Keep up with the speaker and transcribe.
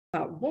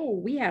thought, whoa,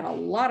 we had a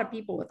lot of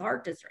people with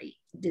heart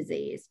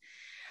disease,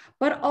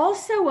 but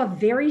also a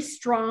very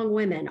strong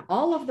women.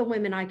 All of the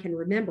women I can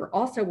remember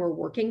also were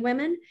working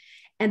women.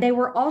 And they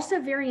were also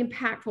very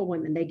impactful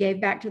women. They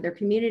gave back to their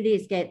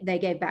communities, they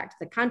gave back to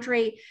the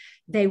country.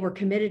 They were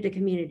committed to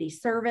community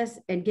service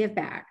and give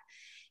back.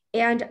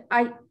 And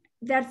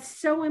that's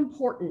so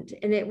important.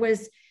 And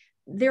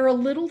there are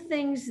little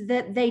things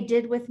that they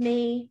did with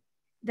me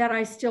that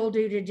I still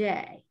do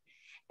today.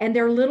 And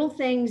there are little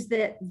things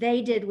that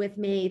they did with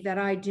me that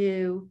I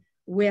do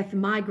with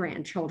my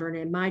grandchildren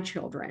and my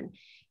children.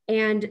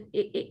 And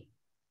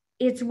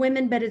it's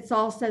women, but it's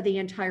also the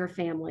entire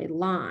family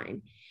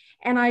line.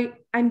 And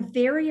I'm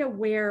very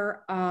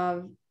aware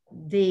of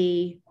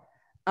the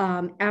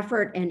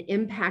effort and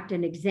impact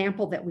and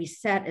example that we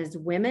set as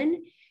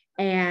women,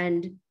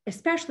 and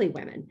especially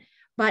women,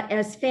 but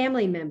as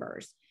family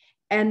members.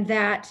 And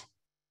that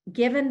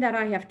given that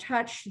I have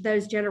touched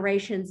those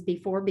generations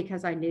before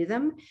because I knew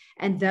them,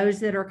 and those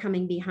that are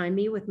coming behind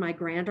me with my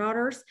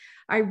granddaughters,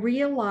 I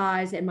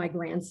realize, and my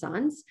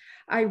grandsons,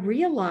 I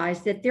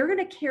realize that they're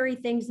going to carry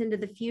things into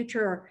the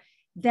future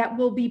that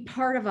will be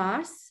part of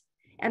us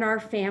and our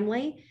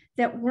family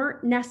that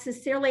weren't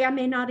necessarily, I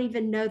may not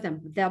even know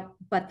them,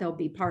 but they'll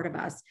be part of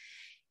us.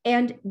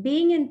 And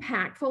being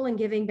impactful and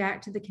giving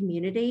back to the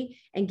community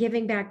and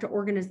giving back to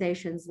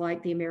organizations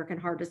like the American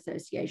Heart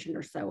Association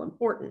are so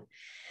important.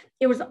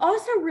 It was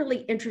also really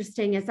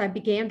interesting as I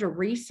began to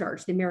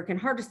research the American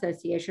Heart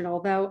Association,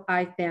 although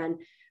I've been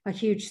a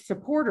huge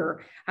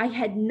supporter, I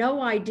had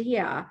no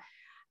idea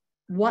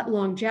what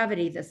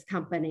longevity this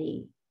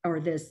company or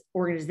this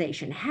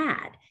organization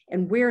had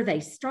and where they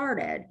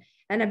started.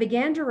 And I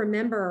began to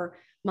remember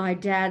my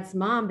dad's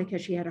mom,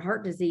 because she had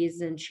heart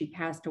disease and she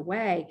passed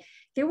away.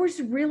 There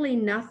was really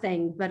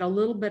nothing but a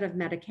little bit of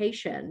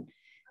medication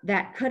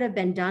that could have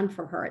been done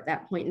for her at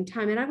that point in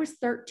time. And I was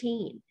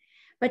 13.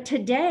 But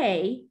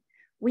today,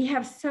 we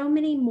have so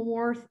many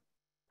more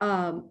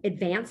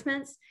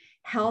advancements,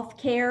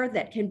 healthcare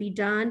that can be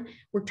done.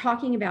 We're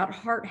talking about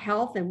heart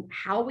health and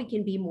how we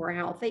can be more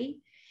healthy.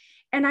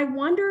 And I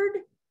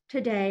wondered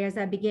today, as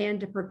I began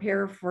to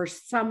prepare for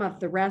some of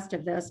the rest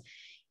of this,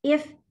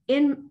 if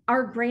in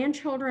our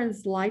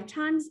grandchildren's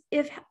lifetimes,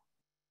 if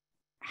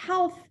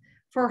health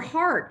for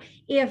heart,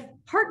 if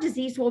heart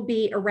disease will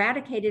be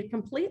eradicated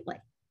completely.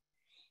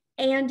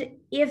 And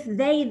if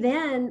they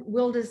then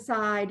will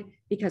decide,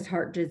 because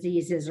heart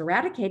disease is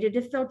eradicated,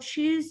 if they'll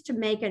choose to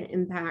make an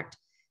impact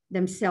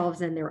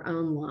themselves in their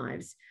own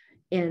lives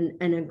in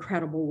an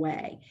incredible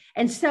way.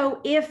 And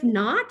so if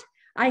not,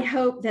 I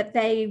hope that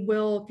they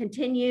will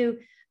continue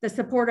the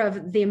support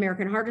of the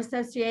American Heart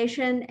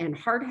Association and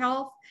heart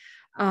health.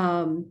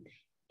 And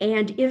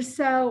if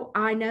so,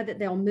 I know that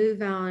they'll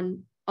move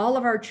on, all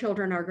of our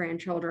children, our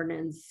grandchildren,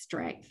 in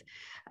strength.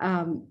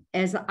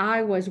 As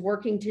I was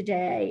working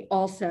today,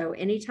 also,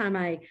 anytime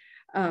I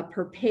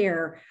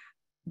prepare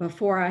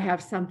before I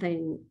have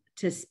something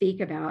to speak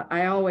about,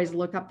 I always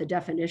look up the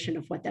definition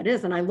of what that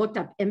is. And I looked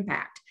up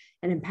impact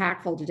and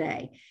impactful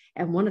today.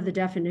 And one of the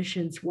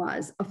definitions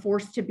was a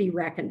force to be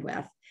reckoned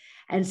with.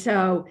 And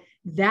so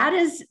that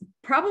is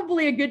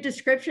probably a good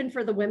description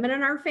for the women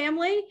in our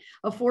family,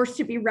 a force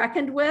to be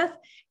reckoned with.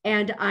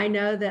 And I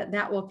know that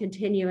that will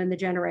continue in the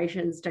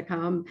generations to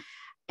come.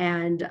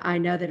 And I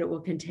know that it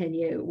will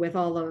continue with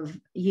all of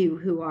you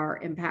who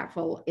are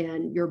impactful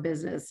in your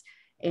business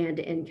and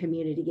in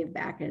community give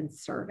back and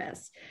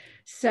service.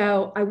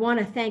 So I want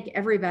to thank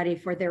everybody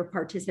for their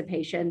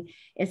participation.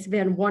 It's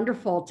been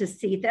wonderful to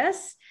see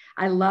this.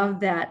 I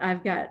love that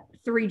I've got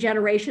 3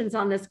 generations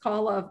on this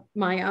call of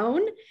my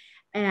own.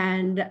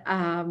 And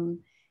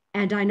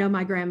I know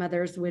my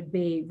grandmothers would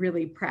be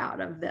really proud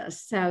of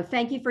this. So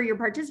thank you for your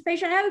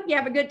participation. I hope you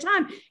have a good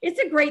time. It's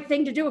a great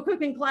thing to do a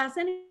cooking class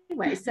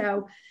anyway.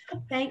 So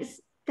thanks,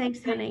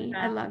 honey.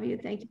 I love you.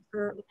 Thank you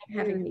for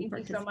having me participate.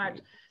 Thank you so much.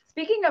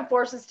 Speaking of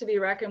forces to be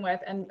reckoned with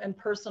and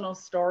personal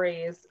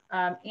stories,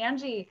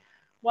 Angie,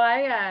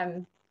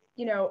 why,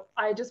 you know,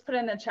 I just put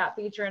in the chat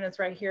feature and it's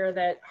right here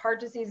that heart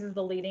disease is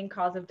the leading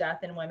cause of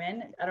death in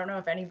women. I don't know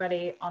if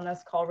anybody on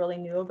this call really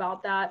knew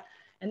about that,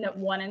 and that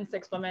 1 in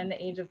 6 women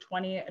the age of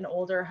 20 and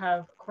older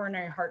have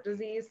coronary heart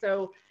disease.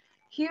 So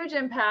huge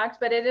impact,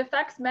 but it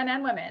affects men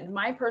and women.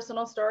 My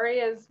personal story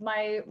is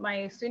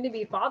my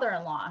soon-to-be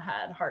father-in-law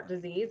had heart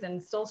disease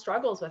and still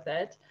struggles with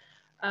it.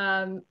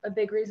 A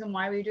big reason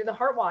why we do the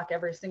heart walk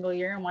every single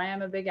year and why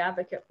I'm a big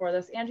advocate for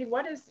this. Angie,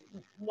 why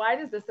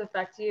does this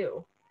affect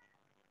you?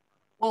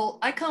 Well,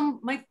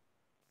 my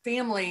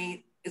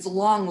family is a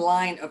long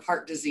line of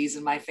heart disease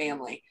in my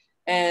family,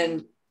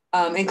 and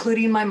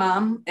including my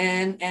mom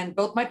and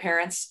both my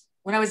parents.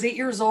 When I was 8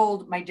 years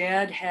old, my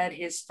dad had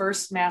his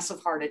first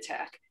massive heart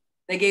attack.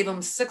 They gave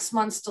him 6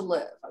 months to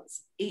live. I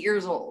was 8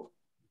 years old.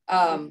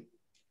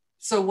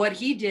 So what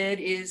he did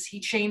is he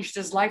changed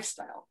his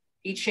lifestyle.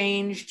 He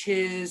changed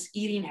his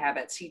eating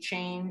habits. He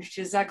changed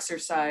his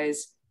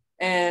exercise.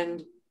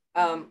 And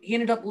he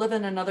ended up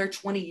living another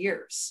 20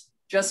 years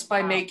just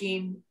by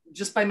making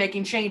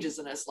changes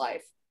in his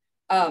life.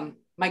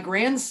 my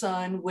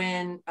grandson,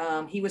 when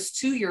he was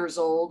 2 years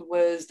old,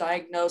 was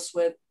diagnosed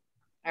with,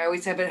 I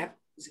always have it,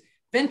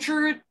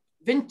 ventricular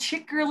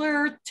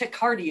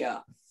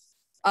tachycardia.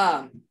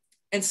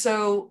 And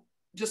so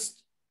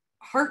just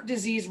heart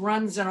disease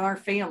runs in our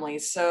family.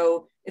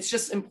 So it's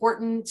just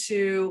important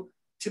to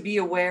be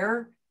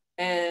aware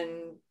and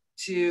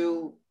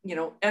to, you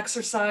know,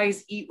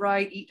 exercise, eat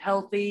right, eat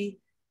healthy,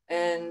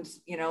 and,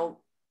 you know,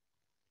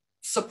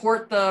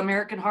 support the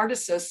American Heart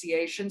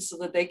Association so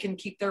that they can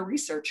keep their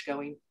research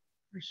going.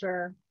 For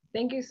sure.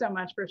 Thank you so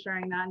much for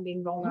sharing that and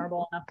being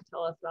vulnerable enough to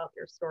tell us about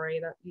your story.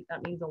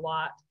 That means a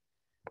lot.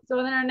 So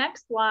in our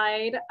next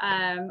slide,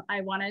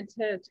 I wanted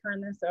to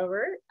turn this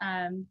over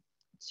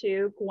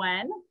to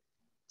Gwen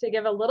to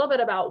give a little bit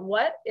about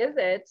what is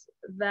it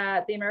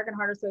that the American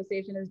Heart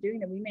Association is doing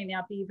that we may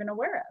not be even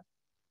aware of.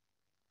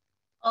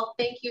 Well,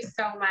 thank you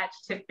so much,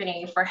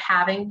 Tiffany, for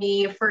having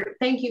me.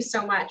 Thank you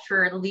so much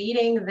for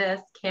leading this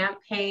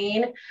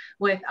campaign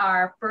with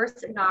our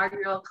first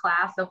inaugural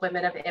class of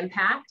Women of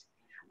Impact.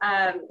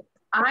 I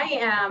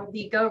am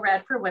the Go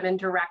Red for Women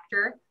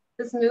director.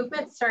 This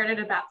movement started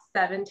about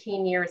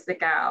 17 years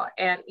ago.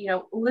 And, you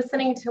know,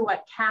 listening to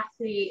what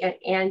Kathy and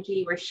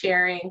Angie were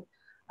sharing,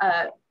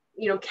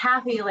 you know,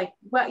 Kathy, like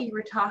what you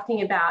were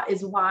talking about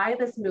is why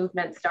this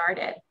movement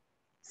started.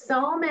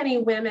 So many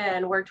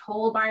women were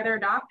told by their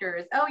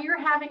doctors, oh, you're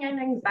having an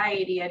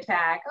anxiety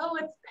attack. Oh,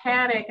 it's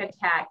panic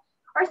attack.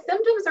 Our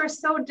symptoms are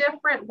so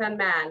different than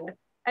men.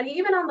 And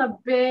even on the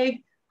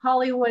big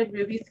Hollywood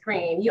movie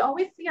screen, you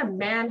always see a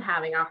man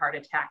having a heart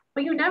attack,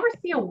 but you never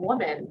see a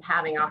woman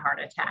having a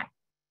heart attack.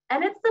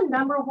 And it's the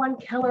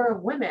 #1 killer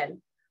of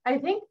women. I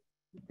think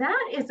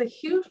that is a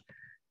huge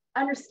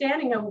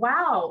understanding of,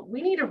 wow,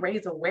 we need to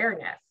raise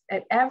awareness.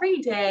 And every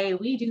day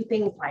we do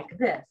things like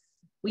this,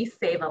 we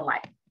save a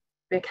life.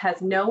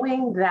 Because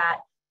knowing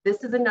that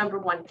this is a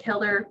 #1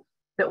 killer,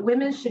 that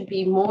women should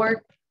be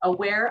more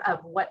aware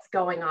of what's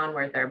going on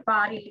with their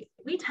bodies.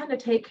 We tend to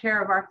take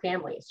care of our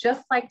families.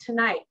 Just like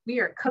tonight, we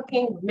are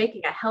cooking,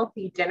 making a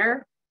healthy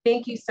dinner.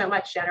 Thank you so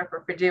much,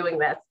 Jennifer, for doing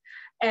this.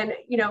 And,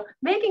 you know,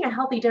 making a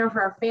healthy dinner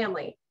for our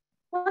family.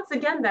 Once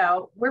again,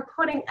 though, we're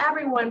putting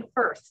everyone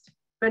first,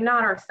 but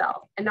not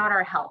ourselves and not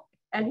our health.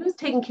 And who's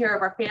taking care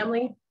of our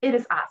family? It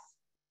is us.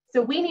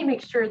 So we need to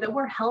make sure that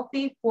we're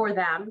healthy for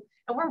them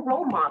and we're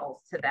role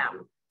models to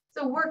them.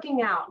 So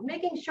working out,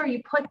 making sure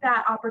you put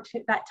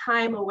that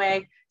time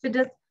away to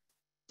just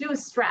do a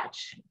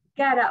stretch,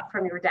 get up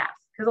from your desk,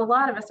 because a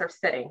lot of us are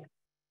sitting.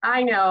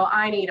 I know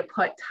I need to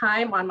put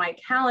time on my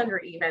calendar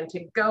even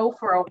to go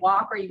for a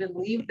walk or even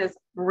leave this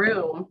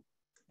room.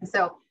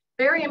 So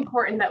very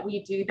important that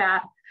we do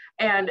that.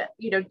 And,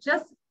 you know,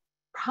 just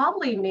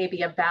probably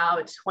maybe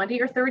about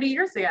 20 or 30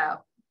 years ago,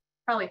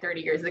 probably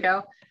 30 years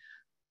ago,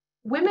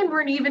 women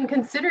weren't even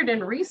considered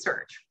in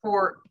research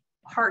for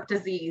heart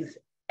disease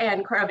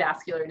and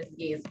cardiovascular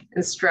disease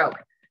and stroke.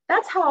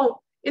 That's how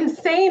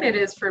insane it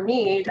is for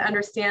me to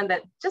understand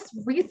that just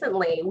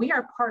recently we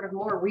are part of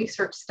more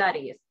research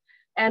studies.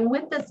 And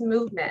with this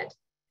movement,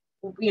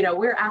 you know,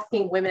 we're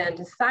asking women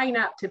to sign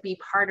up to be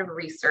part of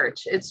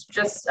research. It's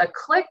just a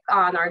click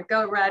on our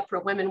Go Red for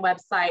Women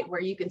website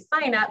where you can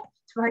sign up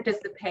to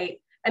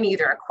participate in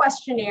either a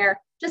questionnaire,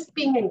 just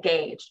being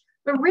engaged,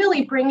 but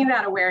really bringing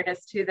that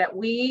awareness to that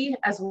we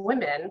as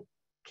women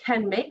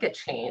can make a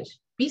change,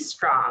 be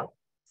strong,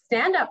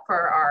 stand up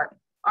for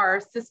our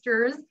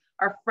sisters,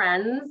 our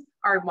friends,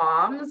 our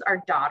moms,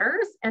 our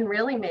daughters, and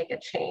really make a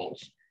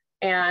change.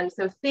 And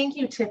so thank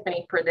you,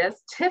 Tiffany, for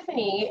this.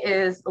 Tiffany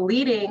is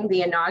leading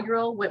the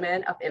inaugural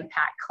Women of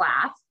Impact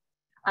class.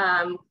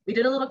 We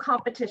did a little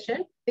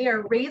competition. They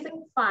are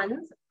raising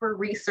funds for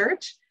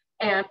research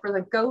and for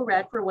the Go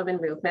Red for Women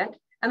movement.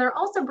 And they're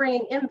also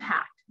bringing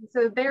impact.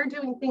 So they're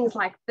doing things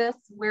like this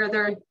where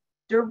they're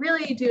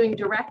really doing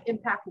direct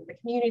impact in the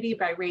community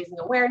by raising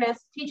awareness,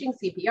 teaching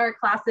CPR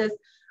classes.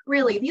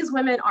 Really, these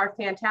women are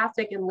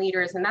fantastic and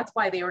leaders, and that's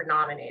why they were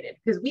nominated,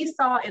 because we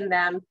saw in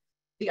them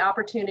the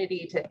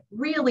opportunity to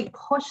really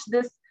push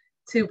this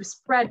to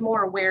spread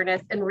more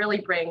awareness and really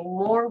bring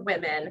more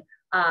women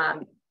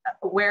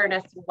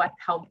awareness of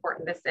how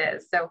important this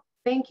is. So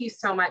thank you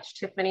so much,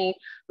 Tiffany.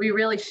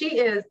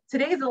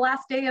 Today's the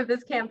last day of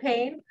this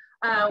campaign.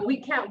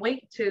 We can't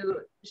wait to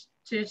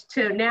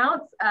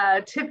announce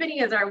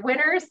Tiffany as our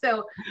winner.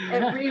 So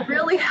we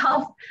really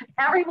help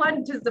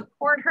everyone to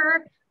support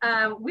her.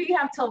 We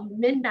have till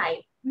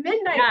midnight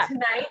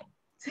tonight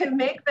to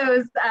make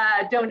those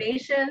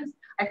donations.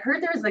 I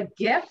heard there's a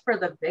gift for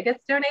the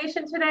biggest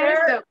donation today.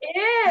 There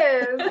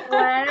is,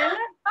 Glenn.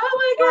 Oh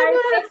my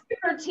goodness.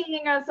 Thanks for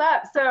teeing us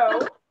up.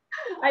 So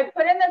I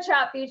put in the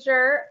chat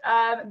feature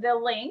the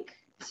link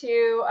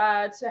to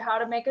how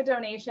to make a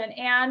donation.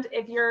 And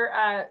if you're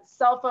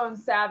cell phone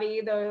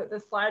savvy,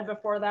 the slide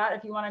before that,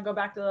 if you want to go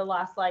back to the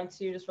last slide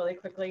too, just really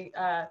quickly,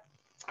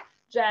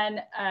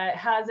 Jen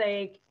has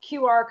a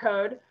QR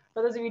code.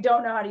 For those of you who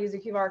don't know how to use a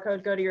QR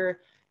code, go to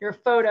your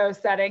photo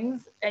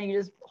settings and you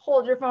just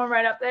hold your phone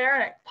right up there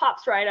and it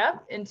pops right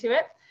up into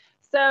it.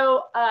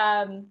 So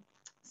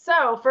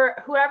So for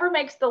whoever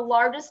makes the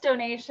largest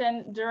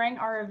donation during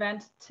our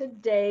event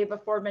today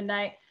before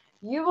midnight,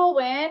 you will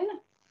win,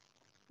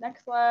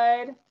 next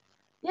slide.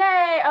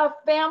 Yay, a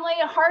family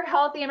heart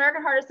healthy,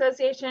 American Heart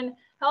Association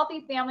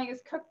Healthy Families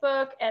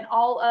Cookbook and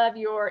all of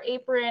your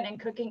apron and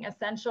cooking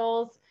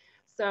essentials.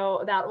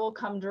 So that will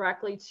come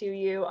directly to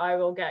you. I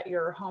will get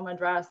your home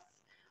address.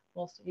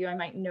 Most of you I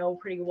might know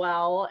pretty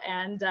well,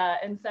 and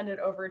send it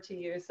over to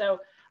you. So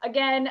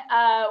again,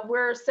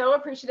 we're so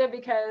appreciative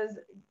because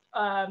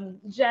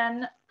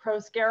Jen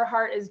Prost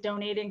Gerhardt is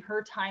donating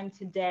her time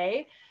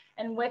today.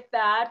 And with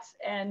that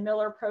and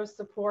Miller Pro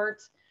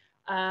support,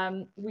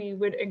 we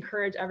would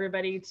encourage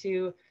everybody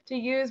to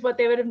use what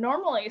they would have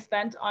normally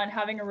spent on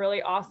having a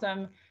really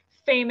awesome,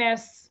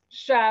 famous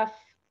chef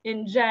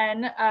in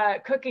Jen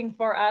cooking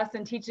for us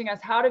and teaching us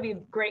how to be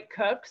great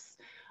cooks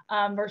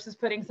versus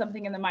putting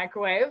something in the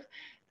microwave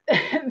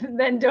and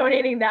then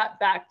donating that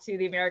back to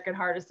the American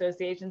Heart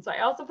Association. So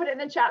I also put it in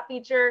the chat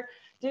feature.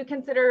 Do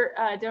consider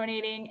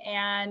donating.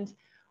 And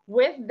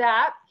with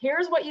that,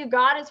 here's what you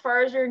got as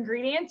far as your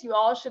ingredients. You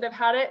all should have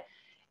had it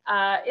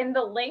in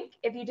the link.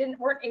 If you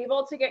weren't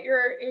able to get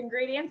your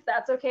ingredients,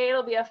 that's okay.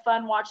 It'll be a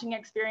fun watching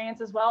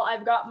experience as well.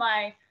 I've got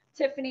my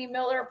Tiffany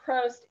Miller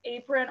Prost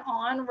apron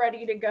on,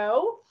 ready to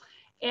go.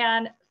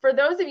 And for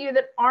those of you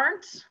that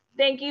aren't,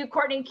 thank you,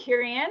 Courtney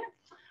Kirian,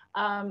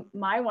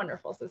 my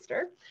wonderful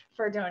sister,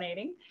 for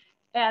donating.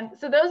 And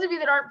so those of you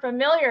that aren't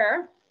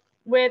familiar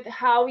with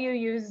how you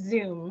use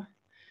Zoom,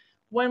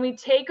 when we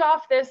take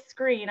off this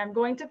screen, I'm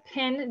going to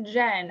pin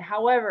Jen.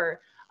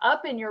 However,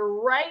 up in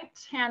your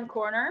right-hand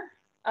corner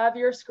of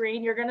your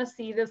screen, you're going to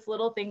see this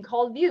little thing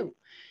called view.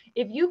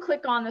 If you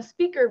click on the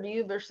speaker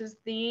view versus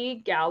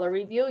the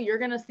gallery view, you're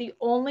going to see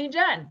only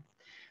Jen.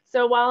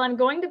 So while I'm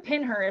going to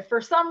pin her, if for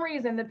some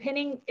reason the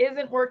pinning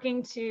isn't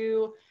working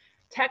to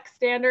tech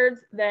standards,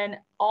 then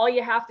all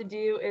you have to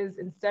do is,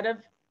 instead of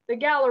the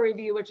gallery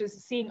view, which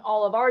is seeing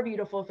all of our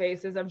beautiful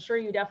faces, I'm sure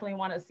you definitely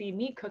want to see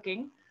me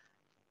cooking.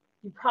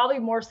 You probably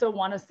more so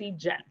want to see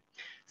Jen.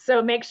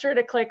 So make sure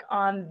to click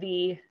on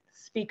the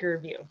speaker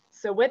view.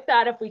 So with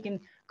that, if we can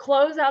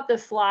close out the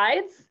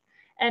slides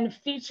and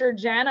feature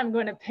Jen, I'm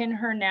going to pin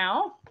her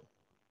now.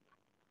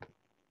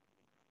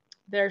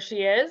 There she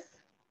is.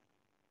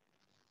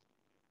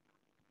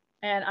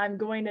 And I'm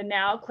going to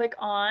now click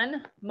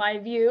on my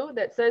view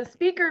that says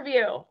speaker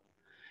view.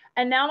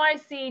 And now I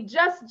see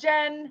just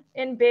Jen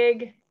in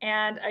big,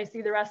 and I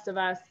see the rest of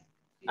us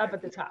up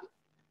at the top.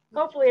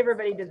 Hopefully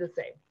everybody did the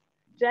same.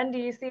 Jen, do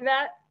you see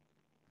that?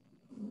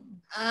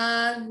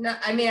 No,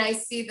 I mean, I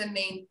see the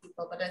main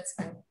people, but it's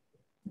fine.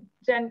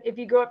 Jen, if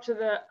you go up to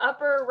the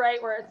upper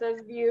right where it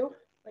says view,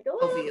 like a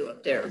little view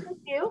up there.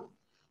 View,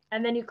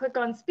 and then you click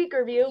on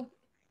speaker view,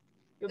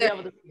 you'll be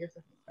able to see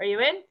yourself. Are you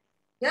in?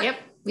 Yep,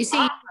 we see.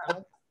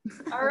 Awesome.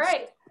 All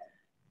right,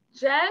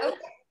 Jen, okay.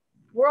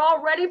 We're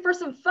all ready for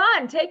some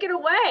fun. Take it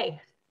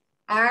away.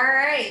 All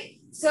right.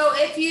 So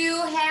if you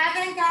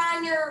haven't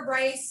gotten your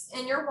rice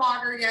in your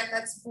water yet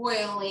that's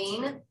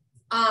boiling,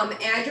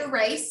 add your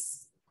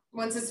rice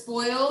once it's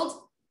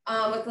boiled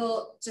with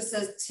just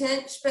a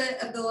tinge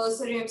bit of the low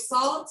sodium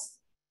salt.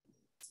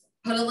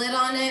 Put a lid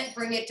on it,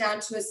 bring it down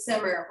to a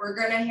simmer. We're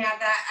going to have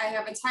that. I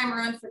have a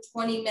timer on for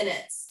 20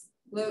 minutes.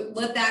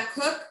 Let that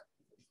cook.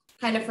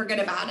 Kind of forget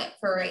about it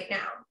for right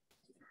now.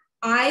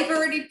 I've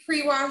already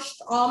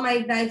pre-washed all my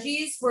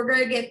veggies. We're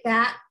going to get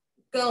that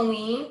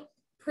going.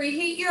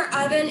 Preheat your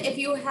oven. If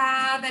you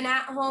have an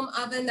at-home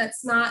oven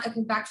that's not a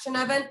convection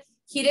oven,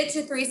 heat it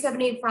to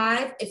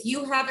 375. If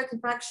you have a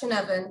convection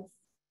oven,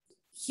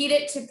 heat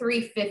it to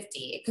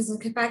 350 because the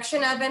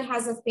convection oven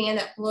has a fan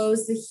that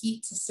blows the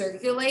heat to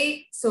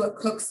circulate so it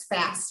cooks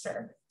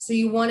faster. So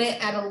you want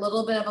it at a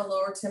little bit of a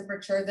lower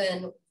temperature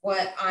than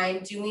what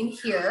I'm doing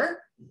here.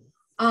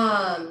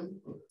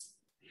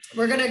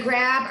 We're gonna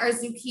grab our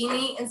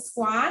zucchini and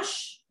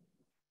squash.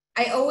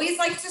 I always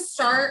like to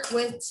start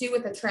with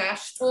a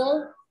trash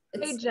bowl.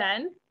 Hey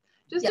Jen,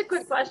 just a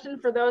quick question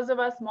for those of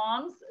us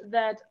moms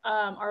that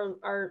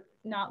are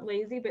not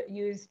lazy but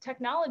use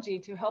technology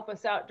to help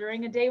us out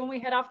during a day when we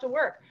head off to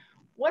work.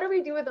 What do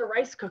we do with a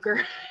rice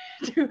cooker?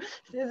 Is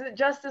it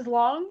just as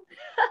long?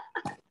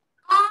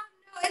 No,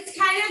 it's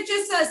kind of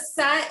just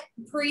a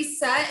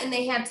preset, and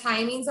they have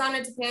timings on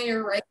it depending on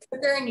your rice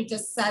cooker, and you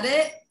just set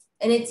it,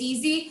 and it's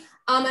easy.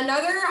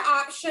 Another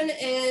option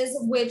is,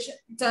 which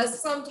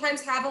does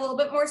sometimes have a little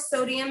bit more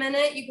sodium in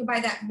it, you can buy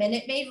that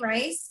Minute Maid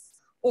rice,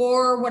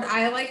 or what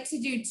I like to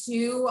do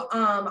too,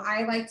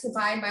 I like to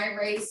buy my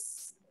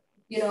rice,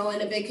 in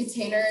a big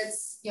container.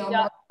 It's,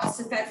 more cost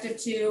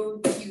effective too.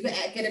 You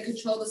get to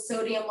control the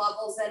sodium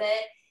levels in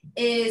it,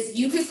 is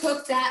you could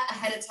cook that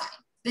ahead of time,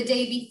 the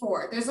day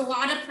before. There's a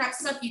lot of prep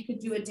stuff you could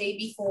do a day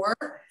before.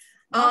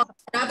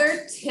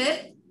 Another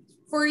tip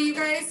for you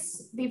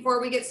guys before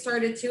we get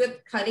started too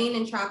with cutting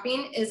and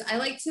chopping is I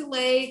like to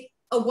lay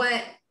a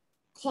wet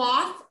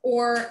cloth,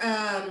 or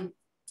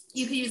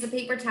you could use a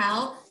paper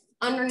towel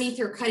underneath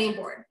your cutting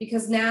board,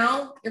 because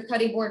now your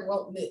cutting board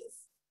won't move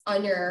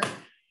on your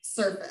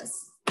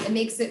surface. It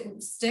makes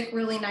it stick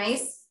really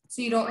nice,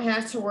 so you don't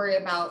have to worry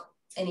about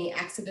any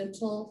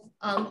accidental.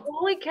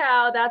 Holy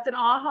cow, that's an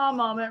aha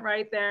moment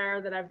right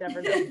there that I've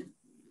never done.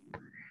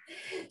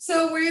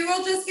 So we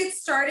will just get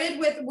started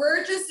with,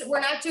 we're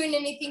not doing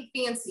anything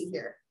fancy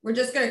here. We're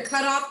just gonna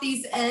cut off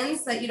these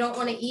ends that you don't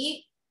wanna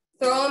eat,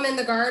 throw them in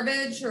the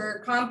garbage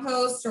or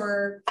compost,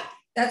 or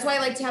that's why I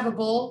like to have a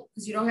bowl,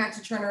 because you don't have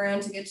to turn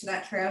around to get to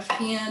that trash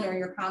can or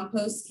your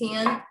compost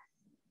can,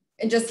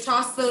 and just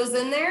toss those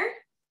in there.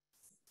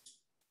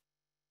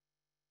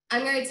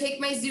 I'm gonna take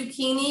my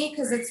zucchini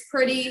because it's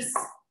pretty,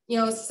 you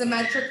know,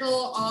 symmetrical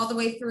all the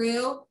way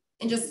through,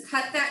 and just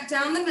cut that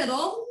down the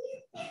middle.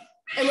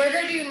 And we're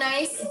gonna do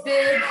nice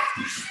big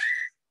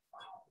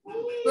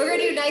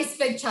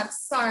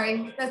chunks.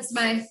 Sorry, that's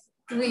my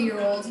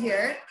 3-year-old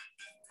here.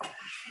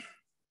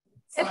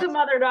 It's a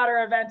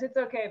mother-daughter event. It's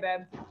okay,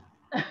 babe.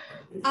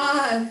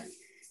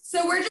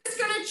 So we're just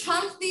gonna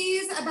chunk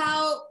these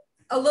about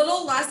a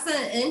little less than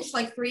an inch,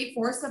 like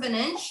 3/4 of an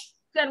inch.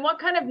 Jen, what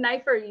kind of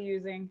knife are you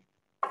using?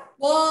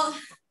 Well,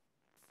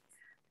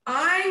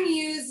 I'm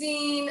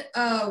using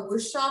a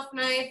Wushoff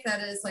knife that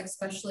is like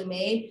specially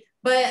made,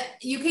 but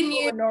you can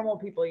use what normal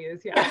people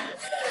use, yeah.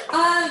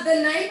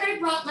 The knife I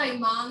brought my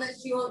mom that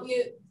she won't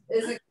use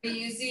is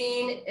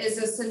using is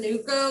a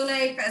Sunoco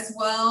knife as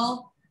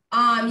well.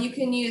 You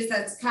can use,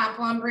 that's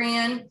Kaplan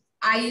brand.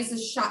 I use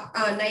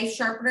a knife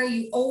sharpener.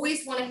 You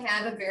always want to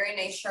have a very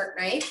nice sharp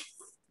knife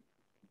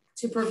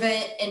to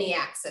prevent any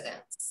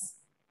accidents.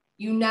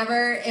 You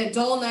never, a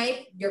dull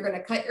knife, you're going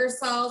to cut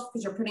yourself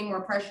because you're putting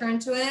more pressure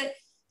into it.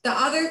 The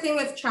other thing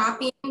with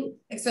chopping,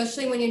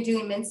 especially when you're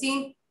doing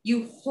mincing,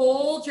 you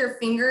hold your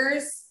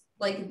fingers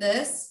like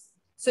this,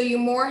 so you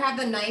more have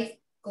the knife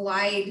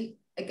glide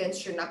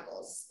against your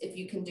knuckles, if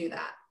you can do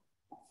that.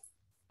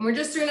 And we're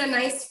just doing a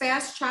nice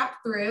fast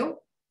chop through.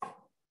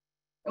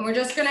 And we're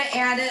just gonna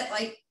add it,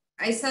 like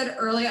I said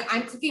earlier,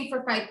 I'm cooking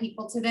for 5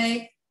 people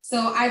today. So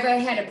I've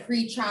already had a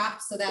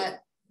pre-chop so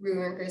that we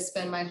weren't gonna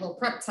spend my whole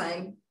prep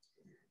time.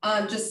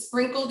 Just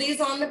sprinkle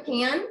these on the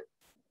pan.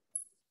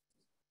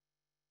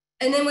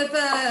 And then with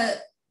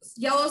the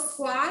yellow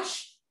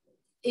squash,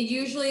 it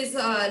usually is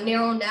a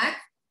narrow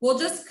neck. We'll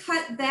just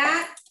cut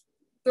that,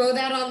 throw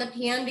that on the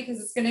pan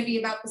because it's gonna be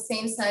about the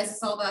same size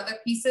as all the other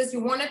pieces. You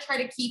wanna try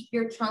to keep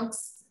your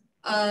chunks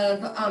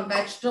of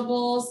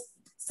vegetables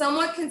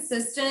somewhat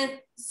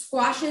consistent.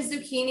 Squash and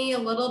zucchini a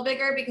little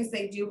bigger because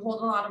they do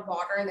hold a lot of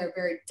water and they're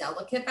very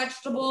delicate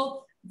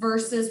vegetable,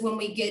 versus when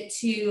we get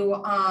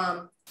to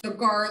the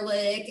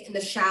garlic and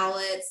the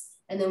shallots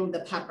and then the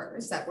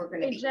peppers that we're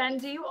going to be. Jen,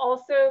 do you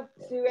also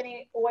do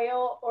any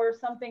oil or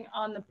something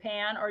on the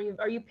pan, or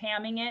are you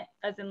pamming it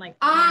as in like?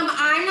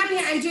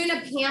 I'm doing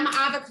a Pam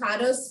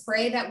avocado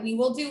spray that we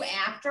will do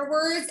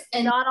afterwards,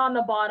 and not on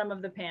the bottom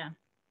of the pan.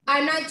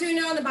 I'm not doing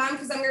it on the bottom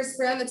because I'm going to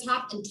spray on the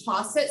top and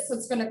toss it, so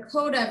it's going to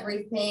coat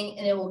everything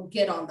and it will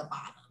get on the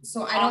bottom.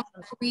 So I don't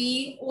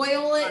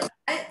pre-oil it.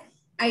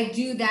 I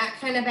do that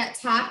kind of at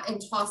top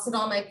and toss it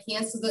on my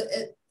pan so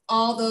that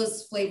all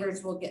those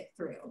flavors will get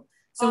through.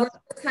 So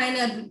we're kind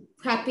of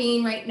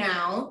prepping right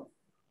now.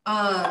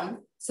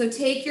 So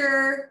take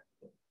your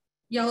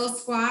yellow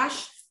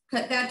squash,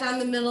 cut that down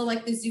the middle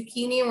like the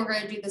zucchini, and we're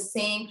going to do the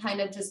same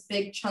kind of just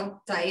big chunk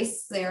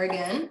dice there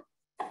again.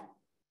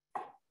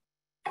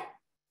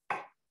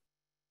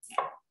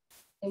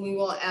 And we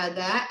will add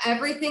that.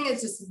 Everything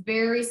is just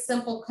very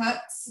simple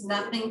cuts,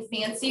 nothing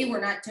fancy.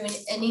 We're not doing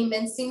any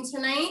mincing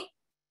tonight.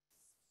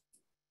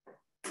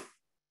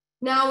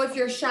 Now with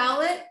your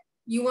shallot,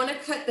 you want to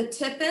cut the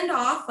tip end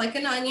off like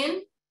an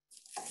onion.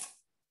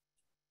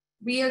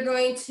 We are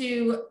going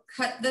to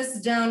cut this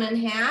down in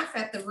half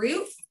at the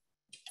root.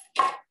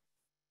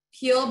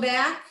 Peel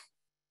back,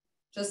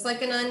 just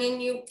like an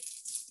onion.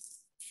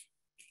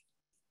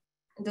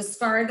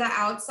 Discard the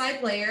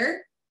outside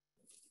layer.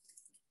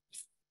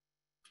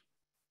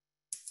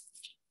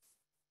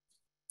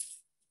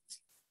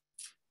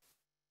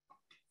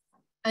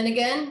 And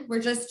again,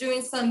 we're just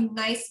doing some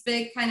nice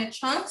big kind of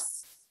chunks.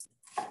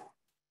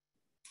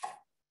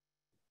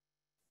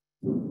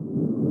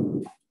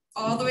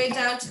 All the way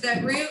down to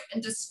that root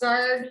and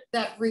discard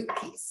that root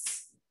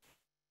piece.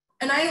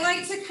 And I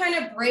like to kind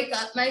of break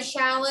up my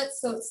shallots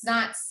so it's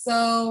not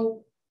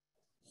so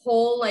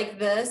whole like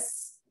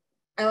this.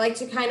 I like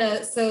to kind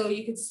of, so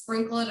you could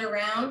sprinkle it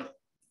around.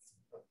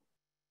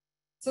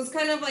 So it's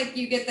kind of like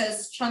you get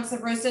those chunks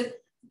of roasted.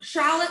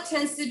 Shallot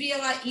tends to be a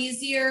lot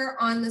easier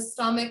on the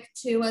stomach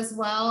too as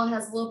well. It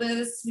has a little bit of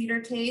a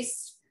sweeter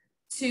taste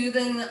too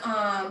than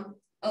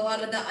a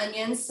lot of the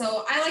onions.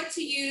 So I like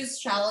to use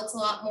shallots a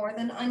lot more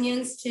than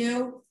onions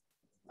too.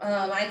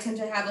 I tend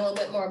to have a little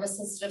bit more of a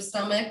sensitive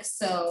stomach.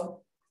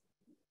 So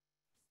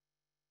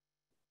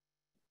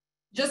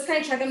just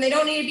kind of check them. They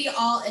don't need to be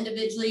all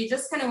individually. You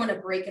just kind of want to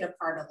break it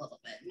apart a little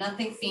bit.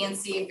 Nothing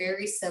fancy,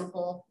 very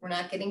simple. We're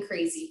not getting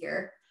crazy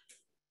here.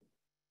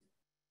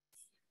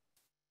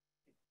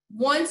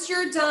 Once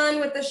you're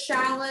done with the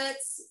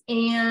shallots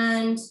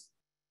and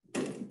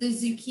the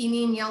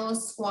zucchini and yellow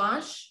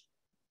squash,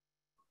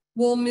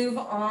 we'll move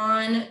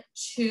on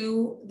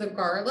to the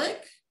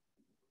garlic.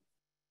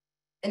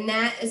 And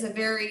that is a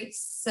very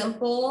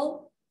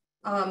simple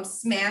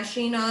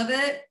smashing of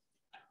it.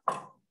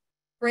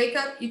 Break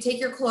up, you take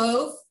your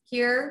clove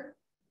here.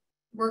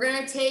 We're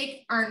gonna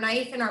take our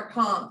knife in our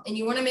palm, and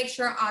you wanna make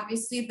sure,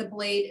 obviously, the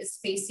blade is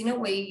facing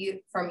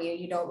away from you.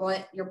 You don't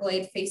want your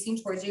blade facing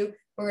towards you.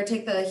 We're gonna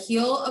take the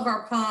heel of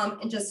our palm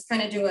and just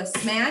kind of do a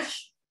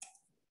smash.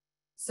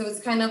 So it's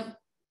kind of,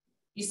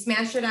 you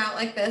smash it out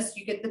like this,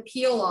 you get the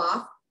peel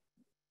off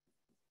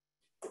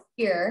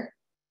here.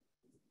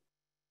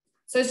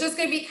 So it's just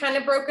gonna be kind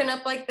of broken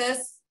up like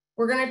this.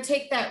 We're gonna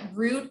take that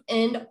root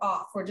end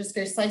off. We're just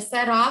gonna slice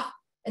that off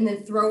and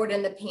then throw it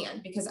in the pan,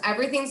 because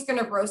everything's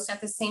gonna roast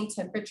at the same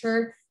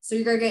temperature. So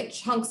you're gonna get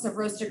chunks of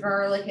roasted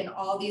garlic and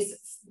all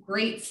these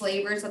great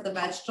flavors of the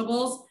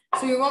vegetables.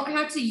 So you won't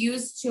have to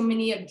use too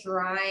many of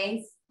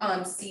dry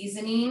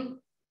seasoning.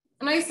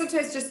 And I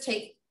sometimes just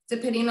take,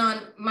 depending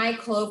on, my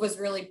clove was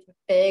really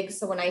big,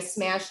 so when I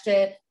smashed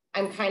it,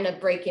 I'm kind of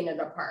breaking it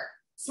apart.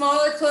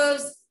 Smaller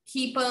cloves,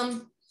 keep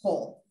them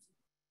whole.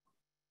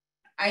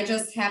 I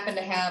just happen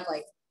to have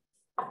like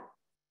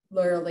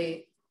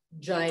literally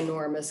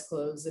ginormous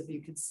cloves, if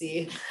you could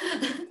see.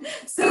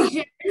 So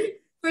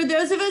for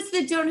those of us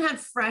that don't have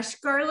fresh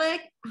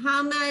garlic,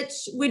 how much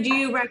would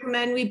you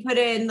recommend we put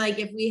in, like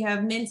if we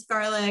have minced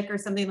garlic or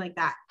something like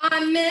that?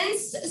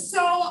 Minced,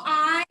 so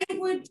I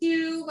would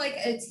do like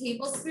a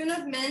tablespoon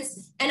of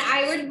minced, and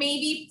I would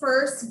maybe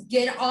first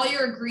get all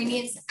your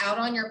ingredients out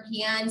on your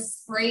pan,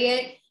 spray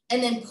it,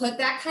 and then put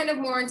that kind of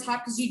more on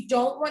top, because you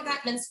don't want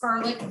that minced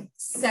garlic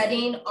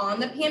setting on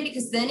the pan,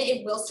 because then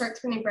it will start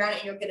turning brown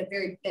and you'll get a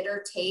very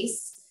bitter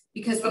taste,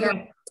 because we are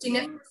roasting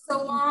it for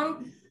so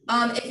long.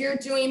 If you're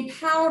doing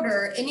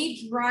powder,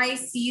 any dry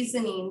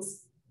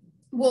seasonings,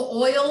 we'll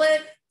oil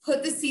it,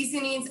 put the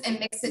seasonings and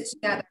mix it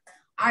together.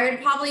 I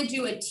would probably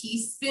do a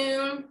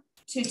teaspoon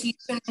to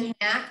teaspoon and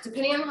a half,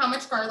 depending on how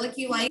much garlic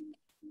you like.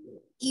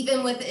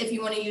 Even with, if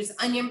you want to use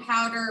onion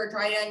powder or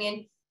dried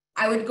onion,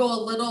 I would go a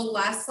little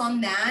less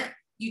on that.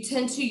 You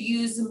tend to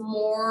use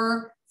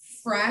more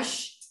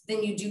fresh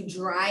than you do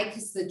dry,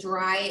 because the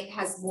dry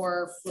has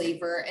more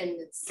flavor and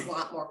it's a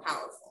lot more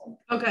powerful.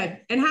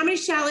 Okay. And how many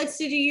shallots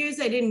did you use?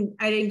 I didn't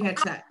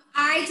catch that.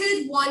 I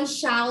did 1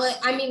 shallot.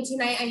 I mean,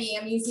 tonight I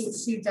am using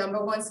 2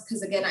 jumbo ones,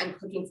 because again, I'm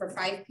cooking for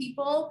 5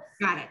 people.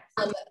 Got it.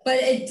 But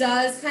it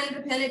does kind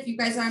of depend. If you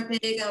guys aren't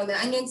big on the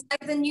onion side,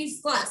 then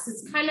use less.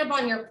 It's kind of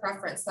on your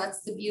preference.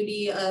 That's the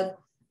beauty of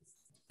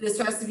this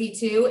recipe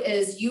too,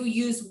 is you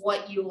use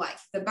what you like.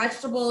 The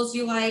vegetables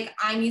you like.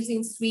 I'm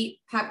using sweet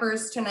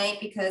peppers tonight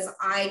because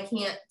I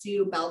can't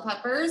do bell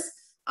peppers.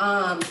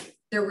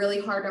 They're really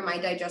hard on my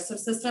digestive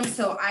system.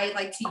 So I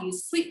like to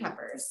use sweet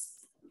peppers.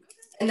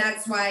 And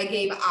that's why I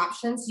gave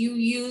options. You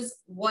use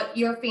what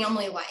your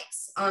family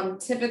likes.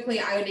 Typically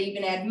I would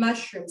even add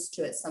mushrooms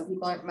to it. Some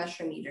people aren't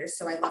mushroom eaters,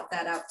 so I left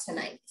that out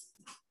tonight.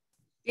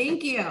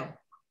 Thank you.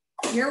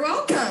 You're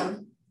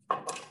welcome.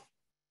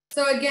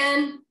 So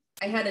again,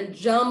 I had a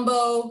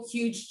jumbo,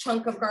 huge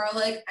chunk of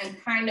garlic. I'm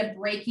kind of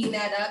breaking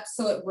that up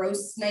so it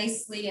roasts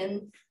nicely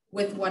in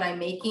with what I'm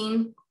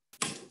making.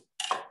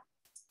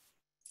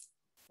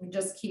 We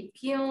just keep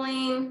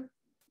peeling.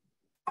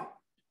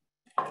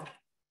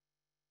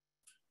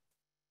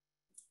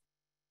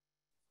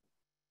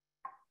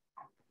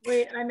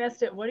 Wait, I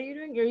missed it. What are you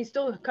doing? Are you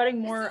still cutting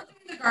more?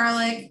 The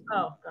garlic.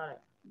 Oh, got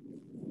it.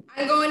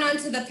 I'm going on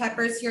to the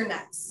peppers here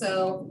next.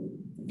 So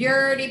if you're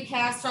already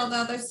past all the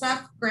other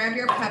stuff, grab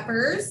your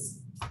peppers.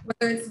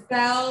 Whether it's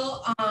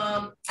bell,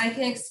 I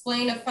can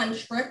explain a fun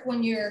trick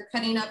when you're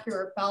cutting up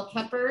your bell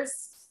peppers.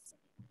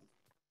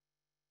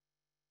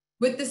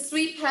 With the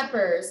sweet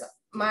peppers,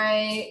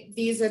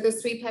 these are the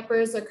sweet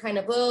peppers. They're kind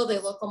of little. They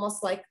look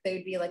almost like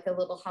they'd be like a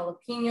little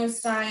jalapeno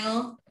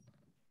style.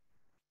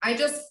 I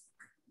just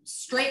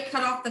straight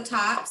cut off the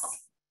tops.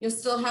 You'll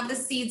still have the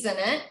seeds in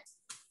it.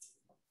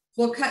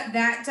 We'll cut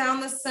that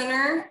down the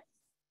center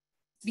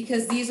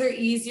because these are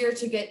easier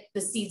to get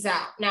the seeds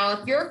out. Now,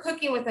 if you're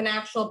cooking with an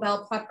actual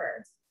bell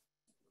pepper,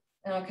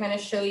 and I'll kind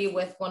of show you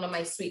with one of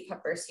my sweet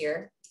peppers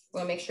here,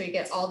 we'll make sure you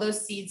get all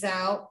those seeds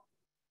out.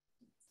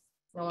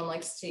 No one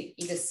likes to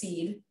eat a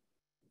seed.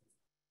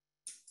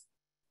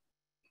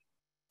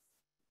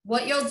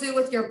 What you'll do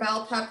with your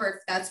bell pepper,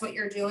 if that's what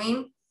you're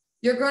doing,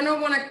 you're going to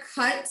want to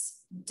cut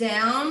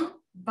down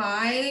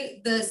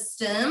by the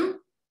stem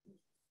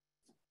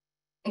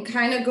and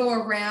kind of go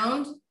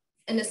around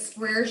in a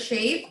square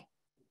shape.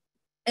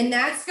 And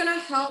that's going to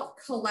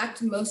help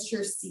collect most of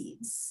your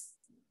seeds.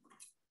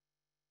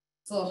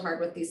 It's a little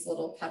hard with these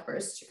little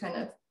peppers to kind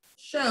of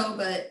show,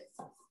 but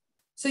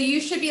so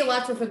you should be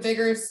left with a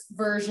bigger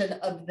version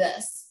of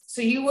this.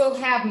 So you will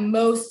have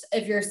most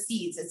of your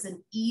seeds. It's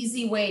an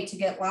easy way to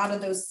get a lot of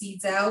those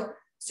seeds out.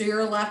 So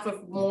you're left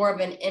with more of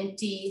an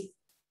empty.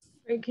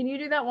 Wait, can you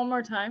do that one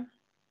more time?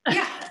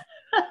 Yeah.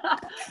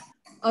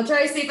 I'll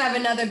try to see if I have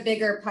another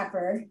bigger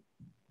pepper.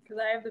 Because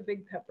I have the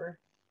big pepper.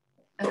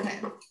 Okay.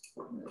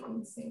 Let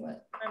me see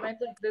what. Mine's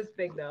like this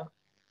big though.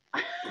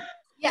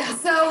 Yeah,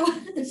 so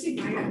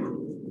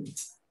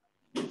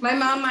my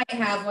mom might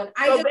have one.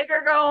 Go big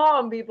or go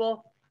home,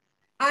 people.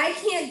 I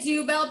can't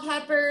do bell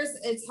peppers.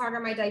 It's hard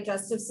on my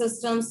digestive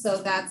system. So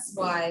that's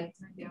why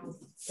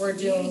we're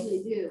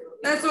doing,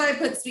 that's why I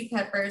put sweet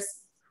peppers.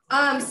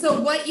 So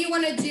what you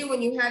want to do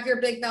when you have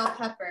your big bell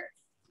pepper,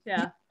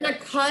 Yeah. you're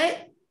gonna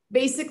cut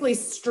basically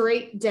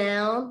straight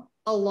down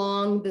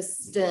along the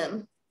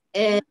stem.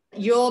 And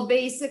you'll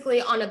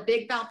basically, on a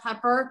big bell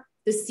pepper,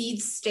 the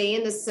seeds stay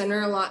in the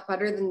center a lot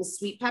better than the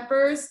sweet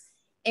peppers.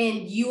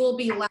 And you will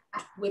be left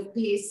with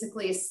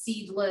basically a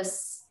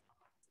seedless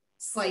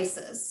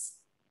slices.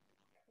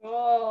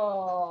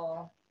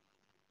 Oh.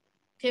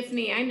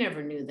 Tiffany, I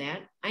never knew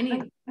that. I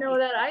didn't know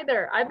that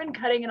either. I've been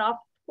cutting it off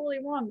totally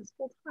wrong this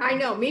whole time. I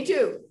know, me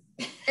too.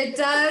 It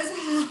does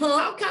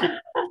How come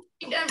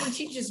she never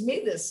teaches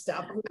me this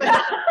stuff?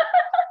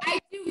 I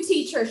do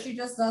teach her. She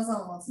just does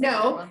almost.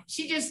 No,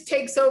 she just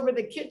takes over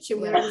the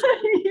kitchen.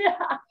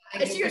 Yeah.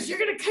 And she goes, "You're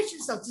gonna cut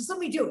yourself. Just let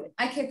me do it."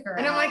 I kick her.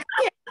 And out. I'm like,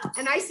 "Yeah."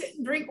 And I sit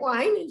and drink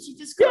wine, and she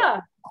just goes.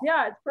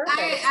 Yeah, it's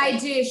perfect. I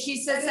do.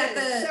 She sits at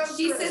the. So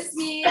she gross. sits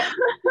me.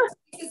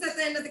 She sits at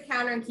the end of the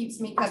counter and keeps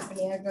me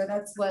company. I go,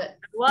 "That's what."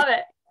 Love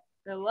it.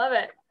 I love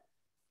it.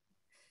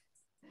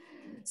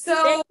 So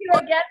thank you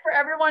again for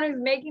everyone who's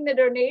making the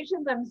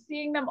donations. I'm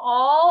seeing them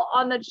all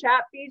on the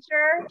chat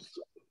feature.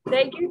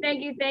 Thank you,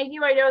 thank you, thank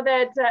you. I know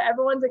that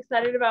everyone's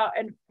excited about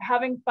and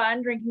having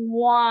fun drinking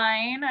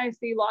wine. I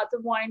see lots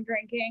of wine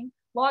drinking.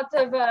 Lots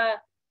of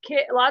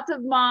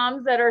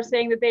moms that are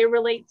saying that they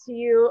relate to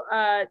you,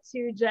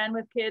 to Jen,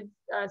 with kids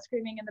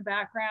screaming in the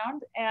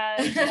background,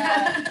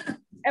 and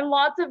and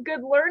lots of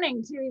good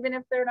learning too. Even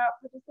if they're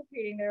not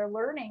participating, they're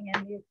learning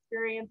and the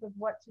experience of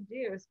what to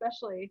do,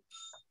 especially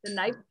the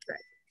knife trick.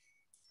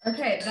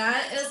 okay,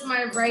 that is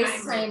my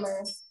rice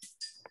timer.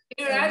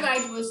 You know what I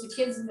liked was the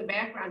kids in the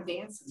background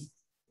dancing.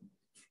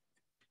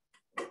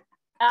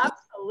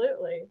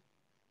 Absolutely.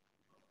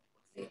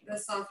 Take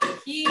this off the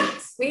heat.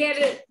 We had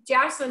to.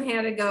 Jocelyn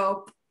had to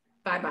go.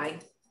 Bye.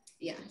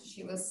 Yeah,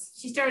 she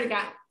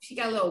got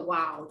a little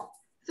wild.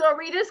 So are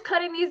we just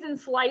cutting these in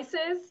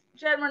slices,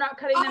 Jen? We're not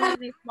cutting them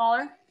any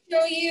smaller?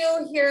 Show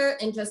you here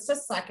in just a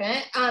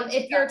second.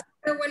 If your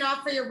timer went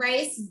off for your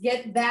rice,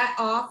 get that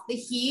off the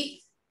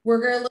heat.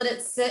 We're gonna let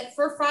it sit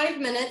for 5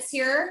 minutes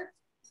here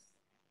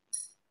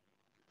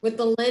with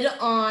the lid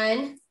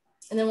on,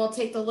 and then we'll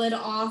take the lid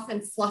off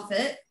and fluff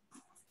it.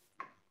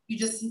 You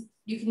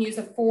can use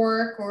a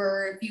fork,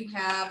 or if you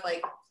have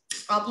like,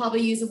 I'll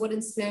probably use a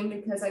wooden spoon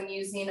because I'm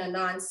using a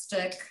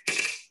non-stick.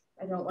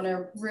 I don't want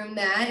to ruin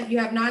that. If you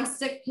have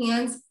non-stick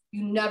pans,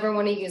 you never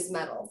want to use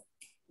metal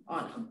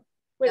on them.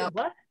 Wait,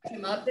 what?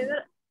 Up.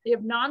 You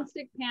have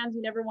non-stick pans,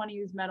 you never want to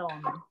use metal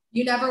on them.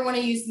 You never want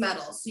to use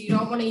metal. So you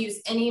don't want to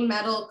use any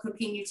metal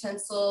cooking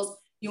utensils.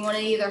 You want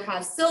to either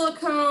have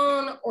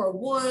silicone or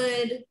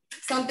wood,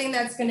 something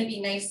that's going to be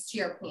nice to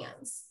your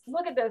pans.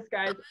 Look at this,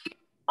 guys.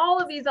 All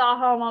of these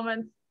aha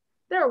moments,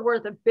 they're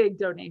worth a big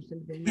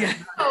donation. Yeah.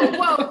 Oh,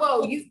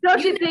 whoa.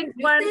 Don't you think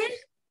when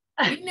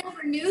you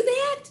never knew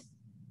that?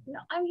 No,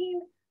 I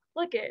mean,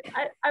 look at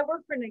I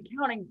work for an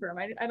accounting firm.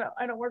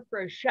 I don't work for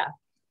a chef.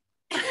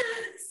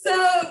 So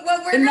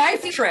what we're the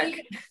knife trick.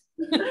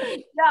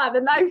 Yeah,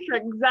 the knife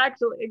trick.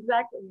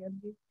 Exactly.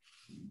 Angie.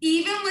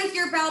 Even with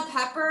your bell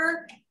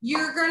pepper,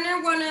 you're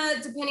gonna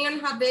wanna, depending on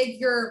how big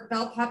your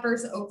bell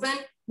peppers open,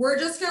 we're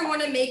just gonna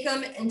wanna make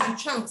them into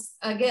chunks.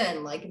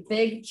 Again, like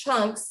big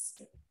chunks,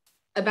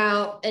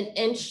 about an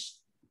inch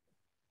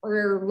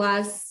or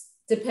less,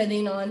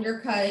 depending on your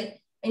cut.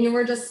 And you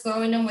were just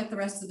throwing them with the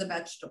rest of the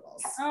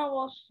vegetables. Oh,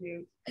 well,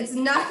 shoot. It's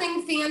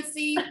nothing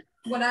fancy,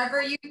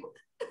 whatever you,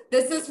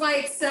 this is why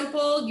it's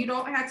simple. You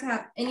don't have to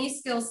have any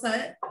skill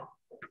set.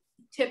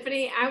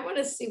 Tiffany, I want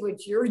to see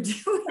what you're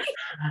doing.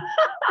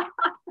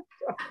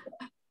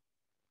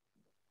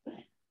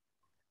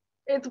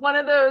 It's one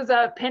of those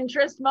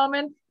Pinterest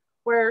moments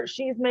where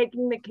she's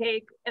making the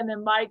cake and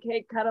then my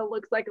cake kind of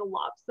looks like a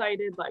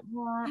lopsided, like,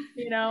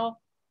 you know,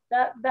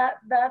 that's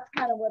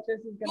kind of what this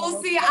is going to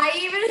Well, see, like. I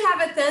even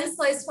have a thin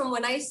slice from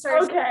when I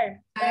started. Okay.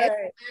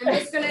 Right. I'm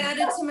just going to add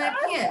it to my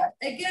pan.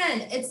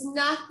 Again, it's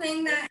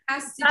nothing that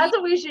has to That's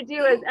what we should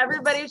do is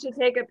everybody should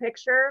take a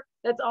picture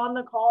that's on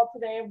the call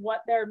today of what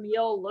their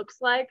meal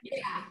looks like.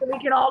 Yeah. So we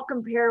can all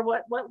compare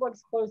what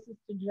looks closest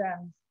to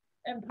Jen's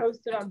and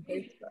post it on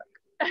Facebook.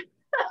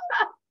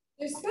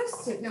 They're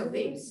supposed to. No,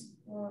 these.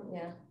 Well,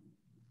 yeah.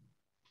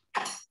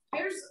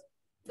 Here's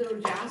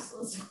little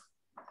Jocelyn's.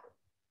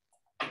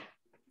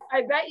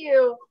 I bet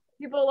you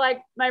people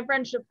like my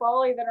friend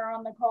Shafali that are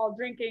on the call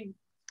drinking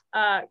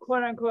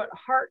quote unquote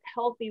heart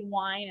healthy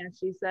wine, and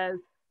she says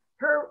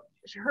her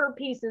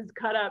pieces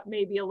cut up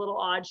may be a little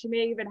odd. She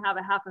may even have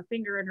a half a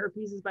finger in her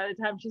pieces by the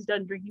time she's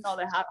done drinking all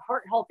the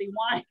heart healthy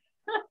wine.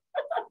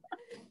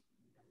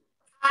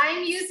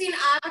 I'm using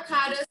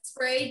avocado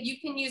spray. You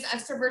can use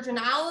extra virgin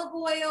olive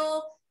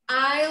oil.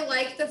 I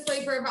like the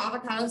flavor of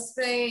avocado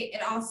spray.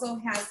 It also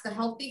has the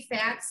healthy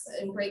fats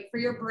and great for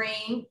your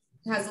brain.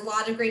 It has a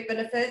lot of great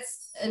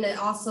benefits, and it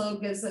also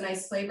gives a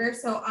nice flavor.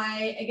 So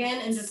I, again,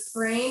 am just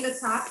spraying the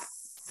top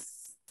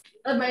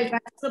of my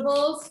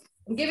vegetables.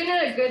 I'm giving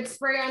it a good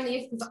spray on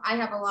these because I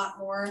have a lot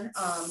more.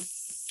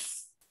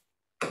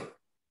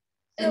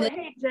 So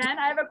hey Jen,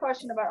 I have a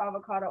question about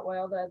avocado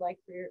oil that I'd like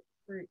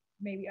for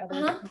maybe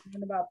others to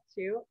comment about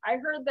too. I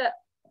heard that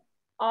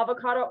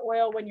avocado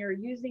oil, when you're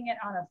using it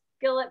on a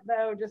skillet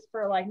though, just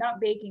for like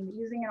not baking, but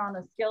using it on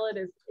a skillet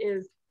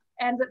is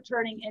ends up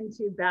turning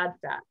into bad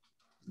fat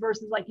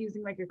versus like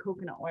using like a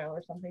coconut oil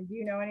or something. Do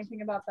you know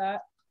anything about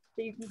that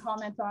you can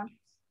comment on?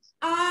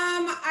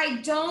 I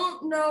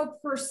don't know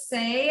per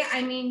se.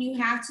 I mean,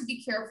 you have to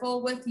be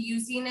careful with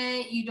using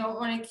it. You don't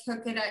want to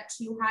cook it at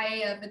too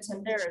high of a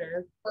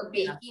temperature for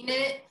baking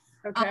it.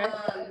 Okay.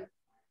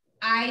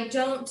 I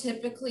don't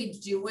typically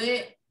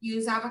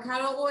use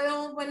avocado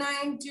oil when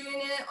I'm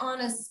doing it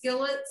on a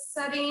skillet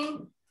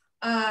setting.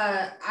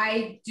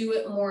 I do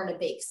it more in a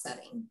bake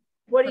setting.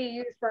 What do you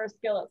use for a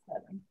skillet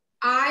setting?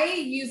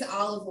 I use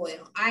olive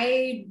oil.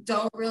 I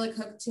don't really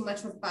cook too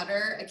much with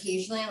butter.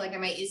 Occasionally, like I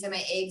might use it in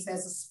my eggs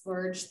as a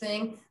splurge